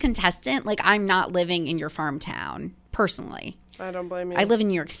as a contestant, like I'm not living in your farm town personally. I don't blame you. I live in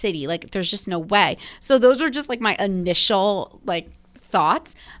New York City. Like there's just no way. So those were just like my initial like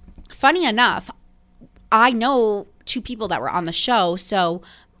thoughts. Funny enough, I know two people that were on the show. So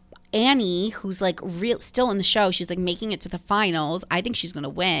Annie, who's like still in the show, she's like making it to the finals. I think she's going to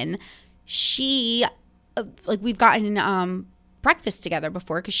win. She, like we've gotten breakfast together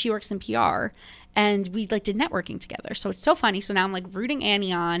before because she works in PR, and we like did networking together. So it's so funny. So now I'm like rooting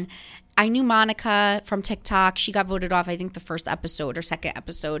Annie on. I knew Monica from TikTok. She got voted off, I think, the first episode or second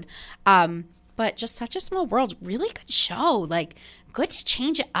episode. But just such a small world. Really good show. Like, good to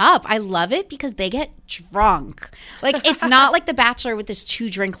change it up. I love it because they get drunk. Like, it's not like The Bachelor with this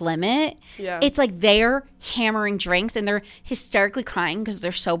 2-drink limit. Yeah. It's like they're hammering drinks and they're hysterically crying because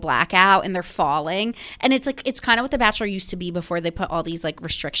they're so blackout and they're falling. And it's like, it's kind of what The Bachelor used to be before they put all these like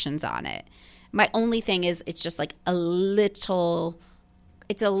restrictions on it. My only thing is it's just like it's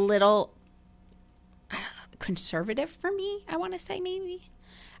a little conservative for me, I want to say maybe.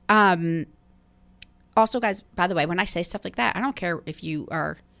 Also, guys, by the way, when I say stuff like that, I don't care if you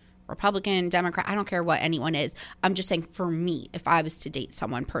are Republican, Democrat. I don't care what anyone is. I'm just saying for me, if I was to date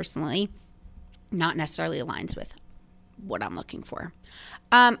someone personally, not necessarily aligns with what I'm looking for.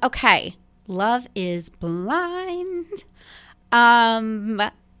 Okay. Love is Blind.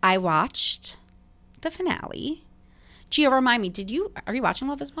 I watched the finale. Gio, remind me, are you watching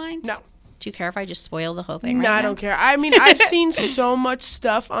Love is Blind? No. Do you care if I just spoil the whole thing No, right now? I don't care. I mean, I've seen so much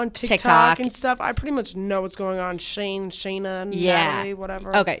stuff on TikTok and stuff. I pretty much know what's going on. Shayna, Natalie,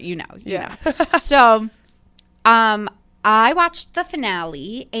 whatever. Okay, you know. Yeah. So, I watched the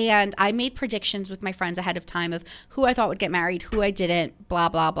finale and I made predictions with my friends ahead of time of who I thought would get married, who I didn't, blah,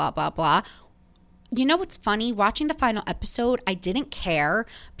 blah, blah, blah, blah. You know what's funny? Watching the final episode, I didn't care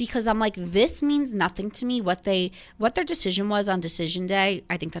because I'm like, this means nothing to me. What their decision was on decision day,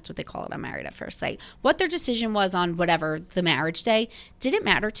 I think that's what they call it on Married at First Sight. What their decision was on whatever the marriage day didn't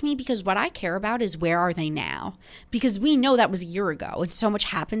matter to me because what I care about is where are they now? Because we know that was a year ago and so much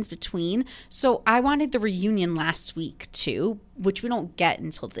happens between. So I wanted the reunion last week too, which we don't get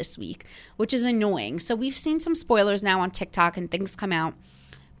until this week, which is annoying. So we've seen some spoilers now on TikTok and things come out.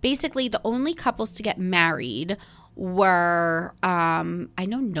 Basically, the only couples to get married were, I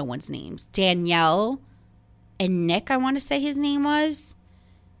know no one's names, Danielle and Nick, I want to say his name was,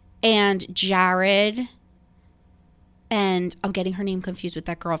 and Jared, and I'm getting her name confused with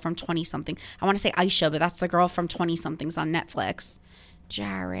that girl from 20-something. I want to say Aisha, but that's the girl from 20-somethings on Netflix.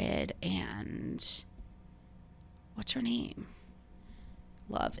 Jared and, what's her name?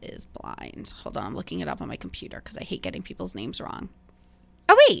 Love is Blind. Hold on, I'm looking it up on my computer because I hate getting people's names wrong.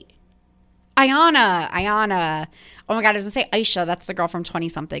 Oh, wait. Ayana. Oh, my God. I was going to say Aisha. That's the girl from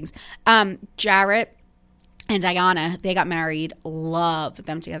 20-somethings. Jarrett and Ayana, they got married. Love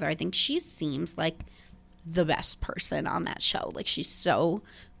them together. I think she seems like the best person on that show. Like, she's so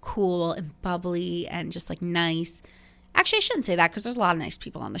cool and bubbly and just, like, nice. Actually, I shouldn't say that because there's a lot of nice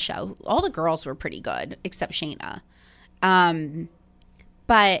people on the show. All the girls were pretty good except Shayna.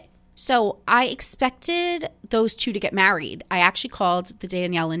 But so I expected those two to get married. I actually called the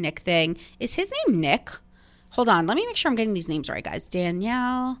Danielle and Nick thing. Is his name Nick? Hold on. Let me make sure I'm getting these names right, guys.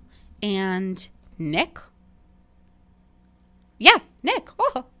 Danielle and Nick. Yeah, Nick.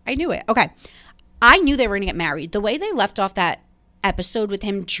 Oh, I knew it. Okay. I knew they were going to get married. The way they left off that episode with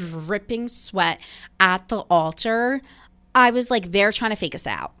him dripping sweat at the altar, I was like, they're trying to fake us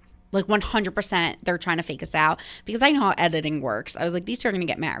out. Like 100% they're trying to fake us out because I know how editing works. I was like, these two are going to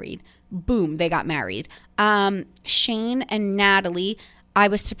get married. Boom, they got married. Shane and Natalie, I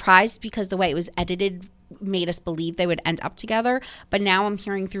was surprised because the way it was edited made us believe they would end up together. But now I'm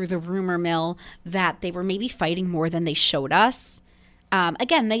hearing through the rumor mill that they were maybe fighting more than they showed us.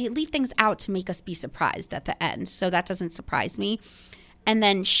 Again, they leave things out to make us be surprised at the end. So that doesn't surprise me. And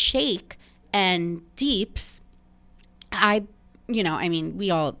then Shake and Deeps,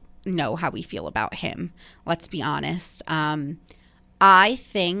 we all know how we feel about him. Let's be honest. I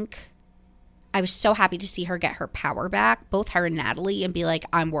think I was so happy to see her get her power back, both her and Natalie, and be like,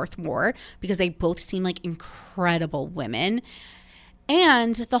 I'm worth more, because they both seem like incredible women.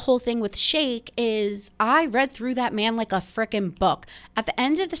 And the whole thing with Shake is I read through that man like a frickin' book. At the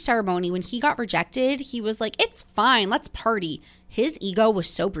end of the ceremony, when he got rejected, he was like, it's fine, let's party. His ego was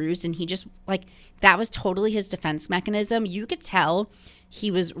so bruised, and he just, like, that was totally his defense mechanism. You could tell he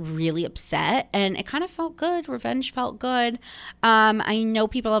was really upset, and it kind of felt good. Revenge felt good. I know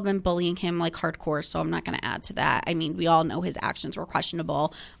people have been bullying him like hardcore, so I'm not going to add to that. I mean, we all know his actions were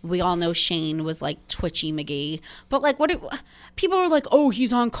questionable. We all know Shane was like twitchy McGee. But like, people are like, oh,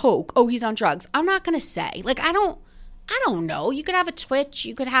 he's on coke. Oh, he's on drugs. I'm not going to say. Like, I don't know. You could have a twitch.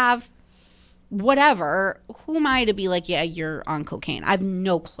 You could have whatever. Who am I to be like, yeah, you're on cocaine? I have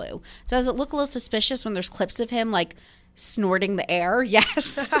no clue. Does it look a little suspicious when there's clips of him like snorting the air?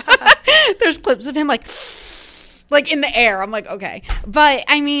 Yes. There's clips of him like in the air. I'm like, okay. But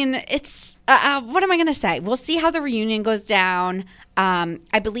I mean, it's what am I gonna say? We'll see how the reunion goes down.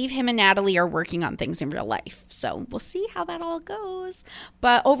 I believe him and Natalie are working on things in real life, so we'll see how that all goes.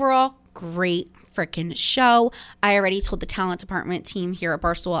 But overall, great freaking show. I already told the talent department team here at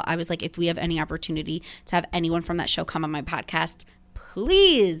Barstool, I was like, if we have any opportunity to have anyone from that show come on my podcast,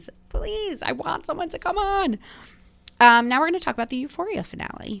 please, I want someone to come on. Now we're going to talk about the Euphoria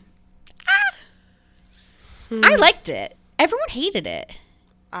finale. I liked it. Everyone hated it.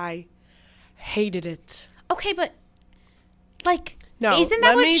 I hated it. Okay, but like, no, isn't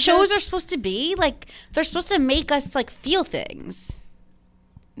that what shows are supposed to be? Like, they're supposed to make us like feel things.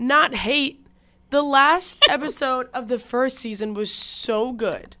 Not hate. The last episode of the first season was so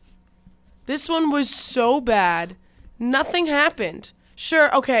good. This one was so bad. Nothing happened.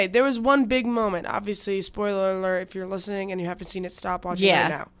 Sure, okay, there was one big moment. Obviously, spoiler alert, if you're listening and you haven't seen it, stop watching right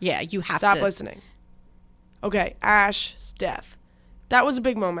now. Yeah, you have Stop to. listening. Okay, Ash's death. That was a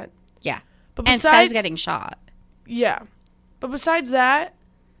big moment. Yeah. But and Fez getting shot. Yeah. But besides that,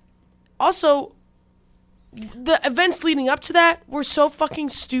 also, the events leading up to that were so fucking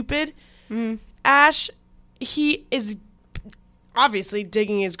stupid. Mm-hmm. Ash, he is obviously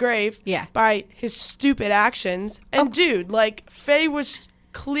digging his grave by his stupid actions. And dude, like, Faye was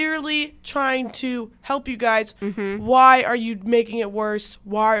clearly trying to help you guys. Mm-hmm. Why are you making it worse?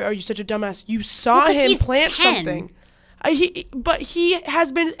 Why are you such a dumbass? You saw him plant 10. Something. But he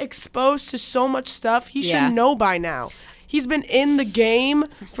has been exposed to so much stuff. He should know by now. He's been in the game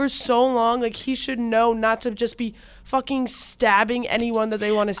for so long. Like, he should know not to just be fucking stabbing anyone that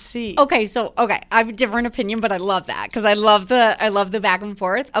they want to see. Okay, I have a different opinion, but I love that because I love the back and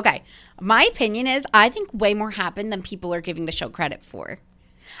forth. Okay, my opinion is I think way more happened than people are giving the show credit for.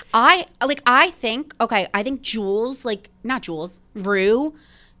 I think Jules, like, not Jules, Rue,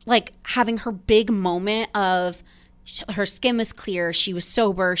 like, having her big moment of her skin was clear, she was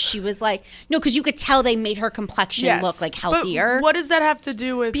sober, she was like, no, because you could tell they made her complexion look like healthier. But what does that have to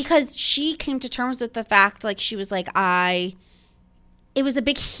do with? Because she came to terms with the fact, like, she was like, it was a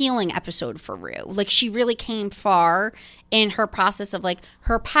big healing episode for Rue. Like, she really came far in her process of, like,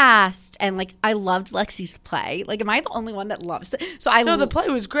 her past, and, like, I loved Lexi's play. Like, am I the only one that loves it? No, the play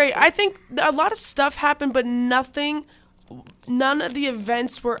was great. I think a lot of stuff happened, but none of the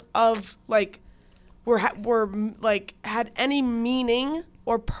events were of, like, had any meaning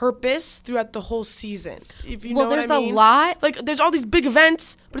or purpose throughout the whole season. If you know what I mean. There's a lot. Like, there's all these big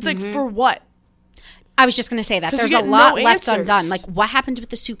events, but it's like, for what? I was just going to say that. There's a lot left undone. Like, what happened with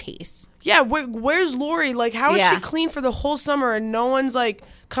the suitcase? Yeah, where's Lori? Like, how is she clean for the whole summer and no one's, like,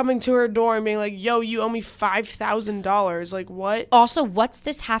 coming to her door and being like, yo, you owe me $5,000. Like, what? Also, what's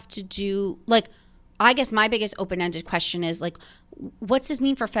this have to do? Like, I guess my biggest open-ended question is, like, what's this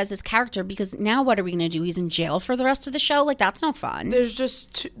mean for Fez's character? Because now what are we going to do? He's in jail for the rest of the show? Like, that's no fun.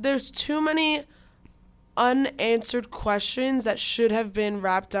 There's too many unanswered questions that should have been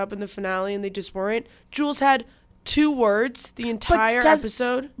wrapped up in the finale, and they just weren't. Jules had 2 words the entire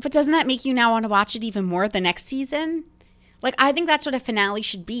episode. But doesn't that make you now want to watch it even more the next season? Like, I think that's what a finale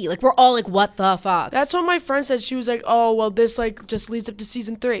should be. Like, we're all like, what the fuck? That's what my friend said. She was like, oh, well, this, like, just leads up to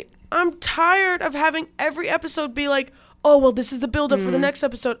season 3. I'm tired of having every episode be like, oh, well, this is the build-up for the next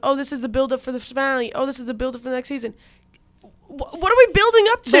episode. Oh, this is the build-up for the finale. Oh, this is the build-up for the next season. What are we building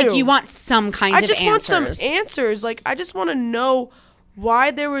up to? Like, you want some kind of answers. I just want some answers. Like, I just want to know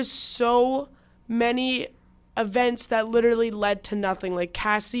why there was so many events that literally led to nothing, like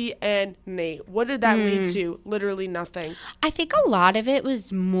Cassie and Nate. What did that lead to? Literally nothing. I think a lot of it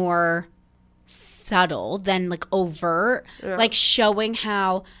was more subtle than, like, overt, like showing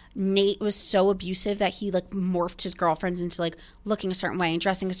how Nate was so abusive that he, like, morphed his girlfriends into, like, looking a certain way and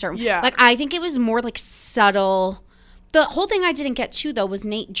dressing a certain way. Like, I think it was more, like, subtle. The whole thing I didn't get to, though, was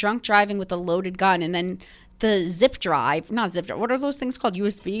Nate drunk driving with a loaded gun, and then the not zip drive, what are those things called?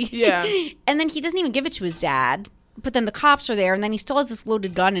 USB? Yeah. And then he doesn't even give it to his dad. But then the cops are there, and then he still has this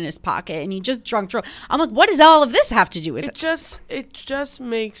loaded gun in his pocket, and he just drunk drove. I'm like, what does all of this have to do with it? It just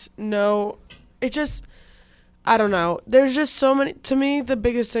makes no... It just... I don't know. There's just so many... To me, the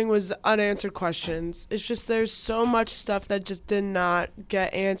biggest thing was unanswered questions. It's just there's so much stuff that just did not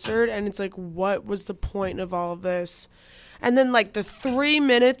get answered, and it's like, what was the point of all of this? And then, like, the 3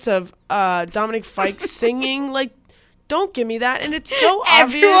 minutes of Dominic Fike singing, like, don't give me that. And it's so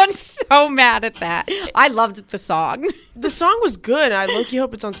obvious. Everyone's so mad at that. I loved the song. The song was good. I low-key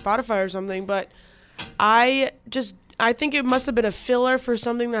hope it's on Spotify or something. But I think it must have been a filler for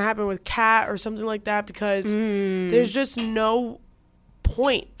something that happened with Kat or something like that, because there's just no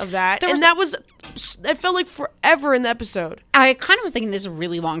point of that. It felt like forever in the episode. I kind of was thinking this is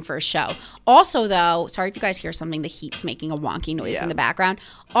really long for a show. Also, though, sorry if you guys hear something, the heat's making a wonky noise in the background.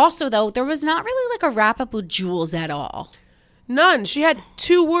 Also, though, there was not really like a wrap up with Jules at all. None. She had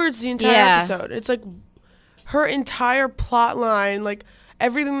 2 words the entire episode. It's like her entire plot line, like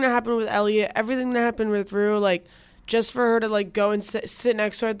everything that happened with Elliot, everything that happened with Rue, like just for her to like go and sit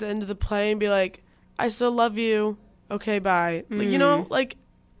next to her at the end of the play and be like, I still love you. Okay, bye. Like, you know, like,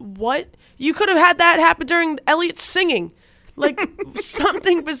 what? You could have had that happen during Elliot's singing. Like,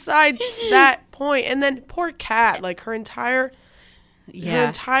 something besides that point. And then poor Kat, like, her entire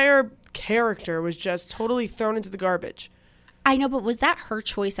character was just totally thrown into the garbage. I know, but was that her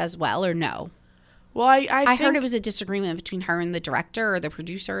choice as well, or no? Well, I heard it was a disagreement between her and the director or the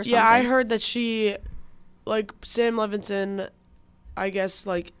producer or something. Yeah, I heard that she, like, Sam Levinson... I guess,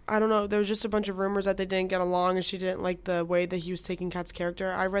 like, I don't know, there was just a bunch of rumors that they didn't get along and she didn't like the way that he was taking Kat's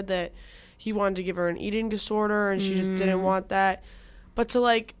character. I read that he wanted to give her an eating disorder and she just didn't want that. But to,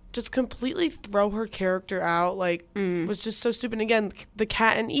 like, just completely throw her character out, like, was just so stupid. And again, the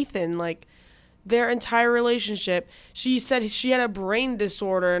Kat and Ethan, like, their entire relationship, she said she had a brain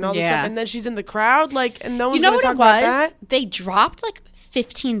disorder and all this stuff, and then she's in the crowd, like, and no one's going to talk about that. They dropped, like,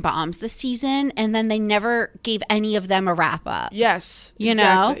 15 bombs this season, and then they never gave any of them a wrap up. Yes. You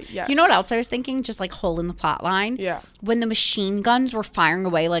know? Yes. You know what else I was thinking? Just like hole in the plot line. Yeah. When the machine guns were firing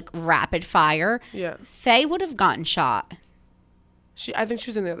away like rapid fire, Faye would have gotten shot. I think she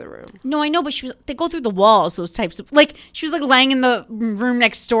was in the other room. No, I know, but they go through the walls, those types of, like, she was like laying in the room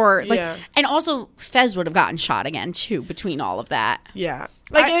next door. Like, and also Fez would have gotten shot again too between all of that. Yeah.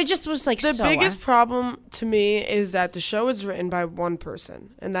 Like, it just was like the biggest problem to me is that the show is written by one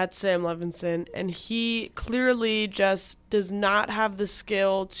person, and that's Sam Levinson, and he clearly just does not have the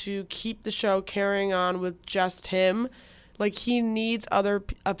skill to keep the show carrying on with just him. Like, he needs other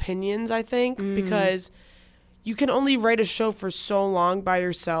opinions, I think, because you can only write a show for so long by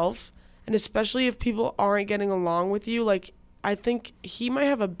yourself, and especially if people aren't getting along with you, like, I think he might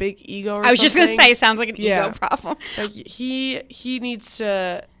have a big ego or something. I was just going to say, it sounds like an ego problem. Like, he needs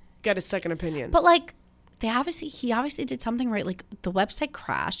to get a second opinion. But, like, he obviously did something right. Like, the website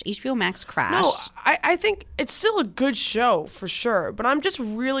crashed. HBO Max crashed. No, I think it's still a good show, for sure. But I'm just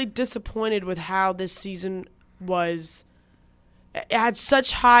really disappointed with how this season was. It had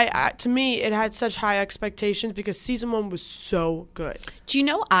such high, to me, it had such high expectations because season 1 was so good. Do you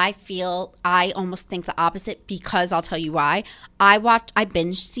know, I almost think the opposite, because I'll tell you why. I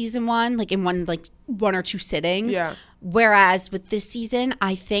binged season 1, like in one or two sittings. Yeah. Whereas with this season,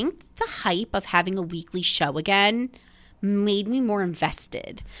 I think the hype of having a weekly show again made me more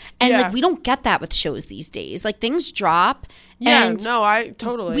invested. And Yeah. like, we don't get that with shows these days. Like, things drop. Yeah, and no, I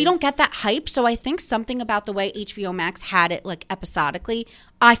totally. we don't get that hype. So I think something about the way HBO Max had it like episodically,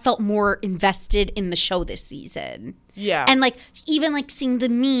 I felt more invested in the show this season. Yeah. And like, even like seeing the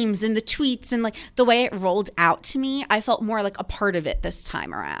memes and the tweets and like the way it rolled out to me, I felt more like a part of it this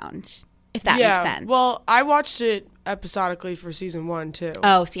time around, if that makes sense. Well, I watched it episodically for season 1 too.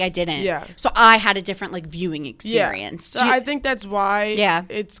 Oh, see, I didn't. Yeah. So I had a different like viewing Yeah. experience. So I think that's why Yeah.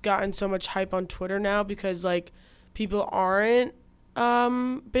 it's gotten so much hype on Twitter now, because like people aren't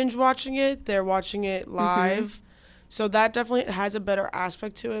binge watching it, they're watching it live. So that definitely has a better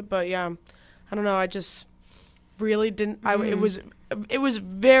aspect to it. But yeah, I don't know, I just really didn't it was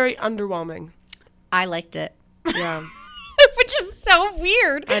very underwhelming. I liked it. Yeah. Which is so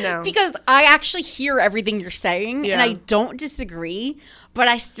weird. I know. Because I actually hear everything you're saying and I don't disagree, but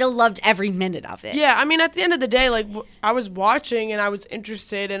I still loved every minute of it. Yeah, I mean, at the end of the day, like, I was watching and I was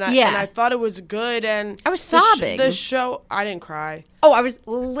interested and I thought it was good, and I was sobbing. The show, I didn't cry. Oh, I was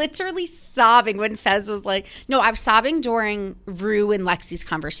literally sobbing when Fez was like, no, I was sobbing during Rue and Lexi's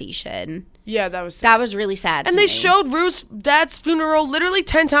conversation. Yeah, that was sad. That was really sad. And to they me. showed Rue's dad's funeral literally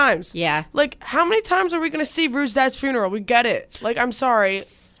 10 times. Yeah. Like, how many times are we going to see Rue's dad's funeral? We get it. Like, I'm sorry.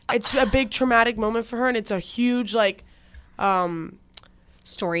 It's a big traumatic moment for her, and it's a huge, like,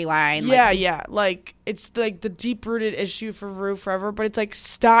 storyline. Yeah. Like, it's, like, the deep-rooted issue for Rue forever, but it's, like,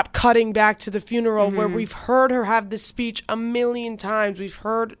 stop cutting back to the funeral where we've heard her have this speech a million times. We've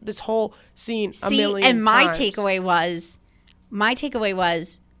heard this whole scene a million times. And my takeaway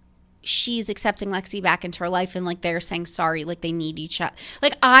was she's accepting Lexi back into her life, and like they're saying sorry, like they need each other.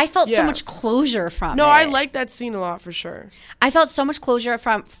 Like I felt so much closure from it. No, I like that scene a lot for sure. I felt so much closure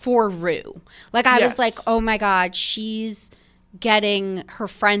for Rue. Like I was like, oh my God, she's getting her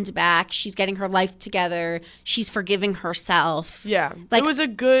friend back. She's getting her life together. She's forgiving herself. Yeah. Like, it was a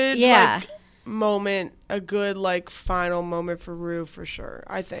good like moment, a good like final moment for Rue for sure.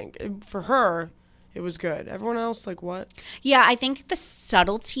 I think for her it was good. Everyone else, like, what? Yeah, I think the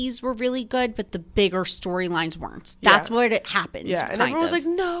subtleties were really good, but the bigger storylines weren't. That's what it happened. Yeah, and everyone was like,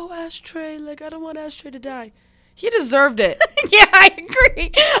 no, Ashtray. Like, I don't want Ashtray to die. He deserved it. Yeah, I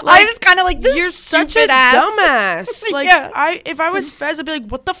agree. Like, I was kind of like, this you're such a dumbass. Like, if I was Fez, I'd be like,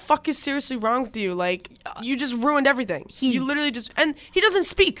 what the fuck is seriously wrong with you? Like, you just ruined everything. You literally just, and he doesn't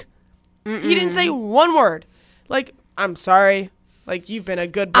speak. He didn't say one word. Like, I'm sorry. Like, you've been a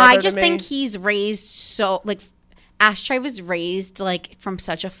good brother to me. I just think he's raised so, like, Ashtray was raised, like, from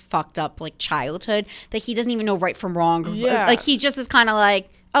such a fucked up, like, childhood that he doesn't even know right from wrong. Yeah. Like, he just is kind of like,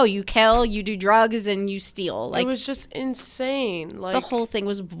 oh, you kill, you do drugs, and you steal. Like, it was just insane. Like, the whole thing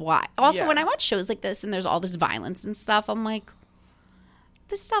was wild. Also, when I watch shows like this and there's all this violence and stuff, I'm like,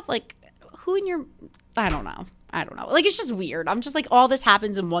 this stuff, like, who in your, I don't know. Like, it's just weird. I'm just like, all this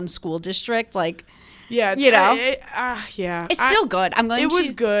happens in one school district, like. Yeah, you know, yeah, it's still good. It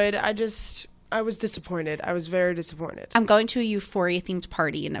was good. I was disappointed. I was very disappointed. I'm going to a Euphoria themed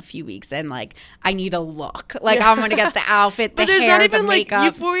party in a few weeks, and like, I need a look. Like, I'm gonna get the outfit, the hair, the makeup. But there's not even like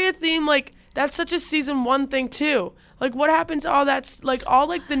Euphoria theme. Like, that's such a season 1 thing too. Like, what happens? All that's like all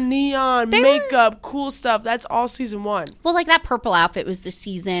like the neon makeup, cool stuff. That's all season 1. Well, like that purple outfit was the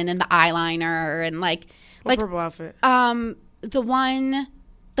season, and the eyeliner, and what purple outfit? The one.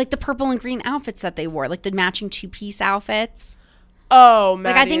 Like the purple and green outfits that they wore, like the matching 2-piece outfits. Oh,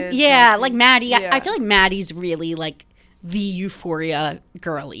 Maddie. Like I think, like Maddie. Yeah. I feel like Maddie's really like the Euphoria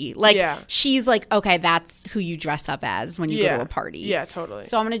girly. Like she's like, okay, that's who you dress up as when you go to a party. Yeah, totally.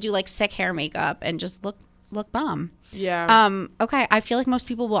 So I'm gonna do like sick hair, makeup, and just look bomb. Yeah. Okay. I feel like most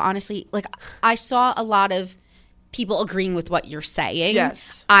people will honestly like. I saw a lot of people agreeing with what you're saying.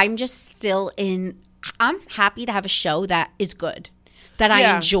 Yes. I'm just still I'm happy to have a show that is good. That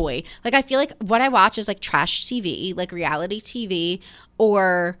I enjoy. Like, I feel like what I watch is like trash TV, like reality TV,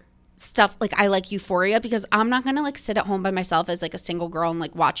 or stuff like I like Euphoria, because I'm not gonna like sit at home by myself as like a single girl and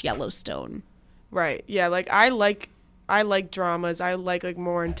like watch Yellowstone. Right. Yeah. Like I like dramas. I like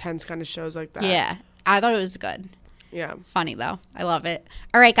more intense kind of shows like that. Yeah. I thought it was good. Yeah. Funny though. I love it.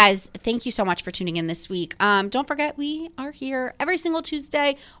 All right, guys. Thank you so much for tuning in this week. Don't forget, we are here every single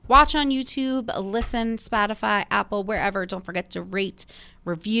Tuesday. Watch on YouTube, listen, Spotify, Apple, wherever. Don't forget to rate,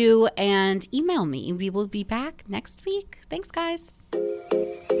 review, and email me. We will be back next week. Thanks, guys.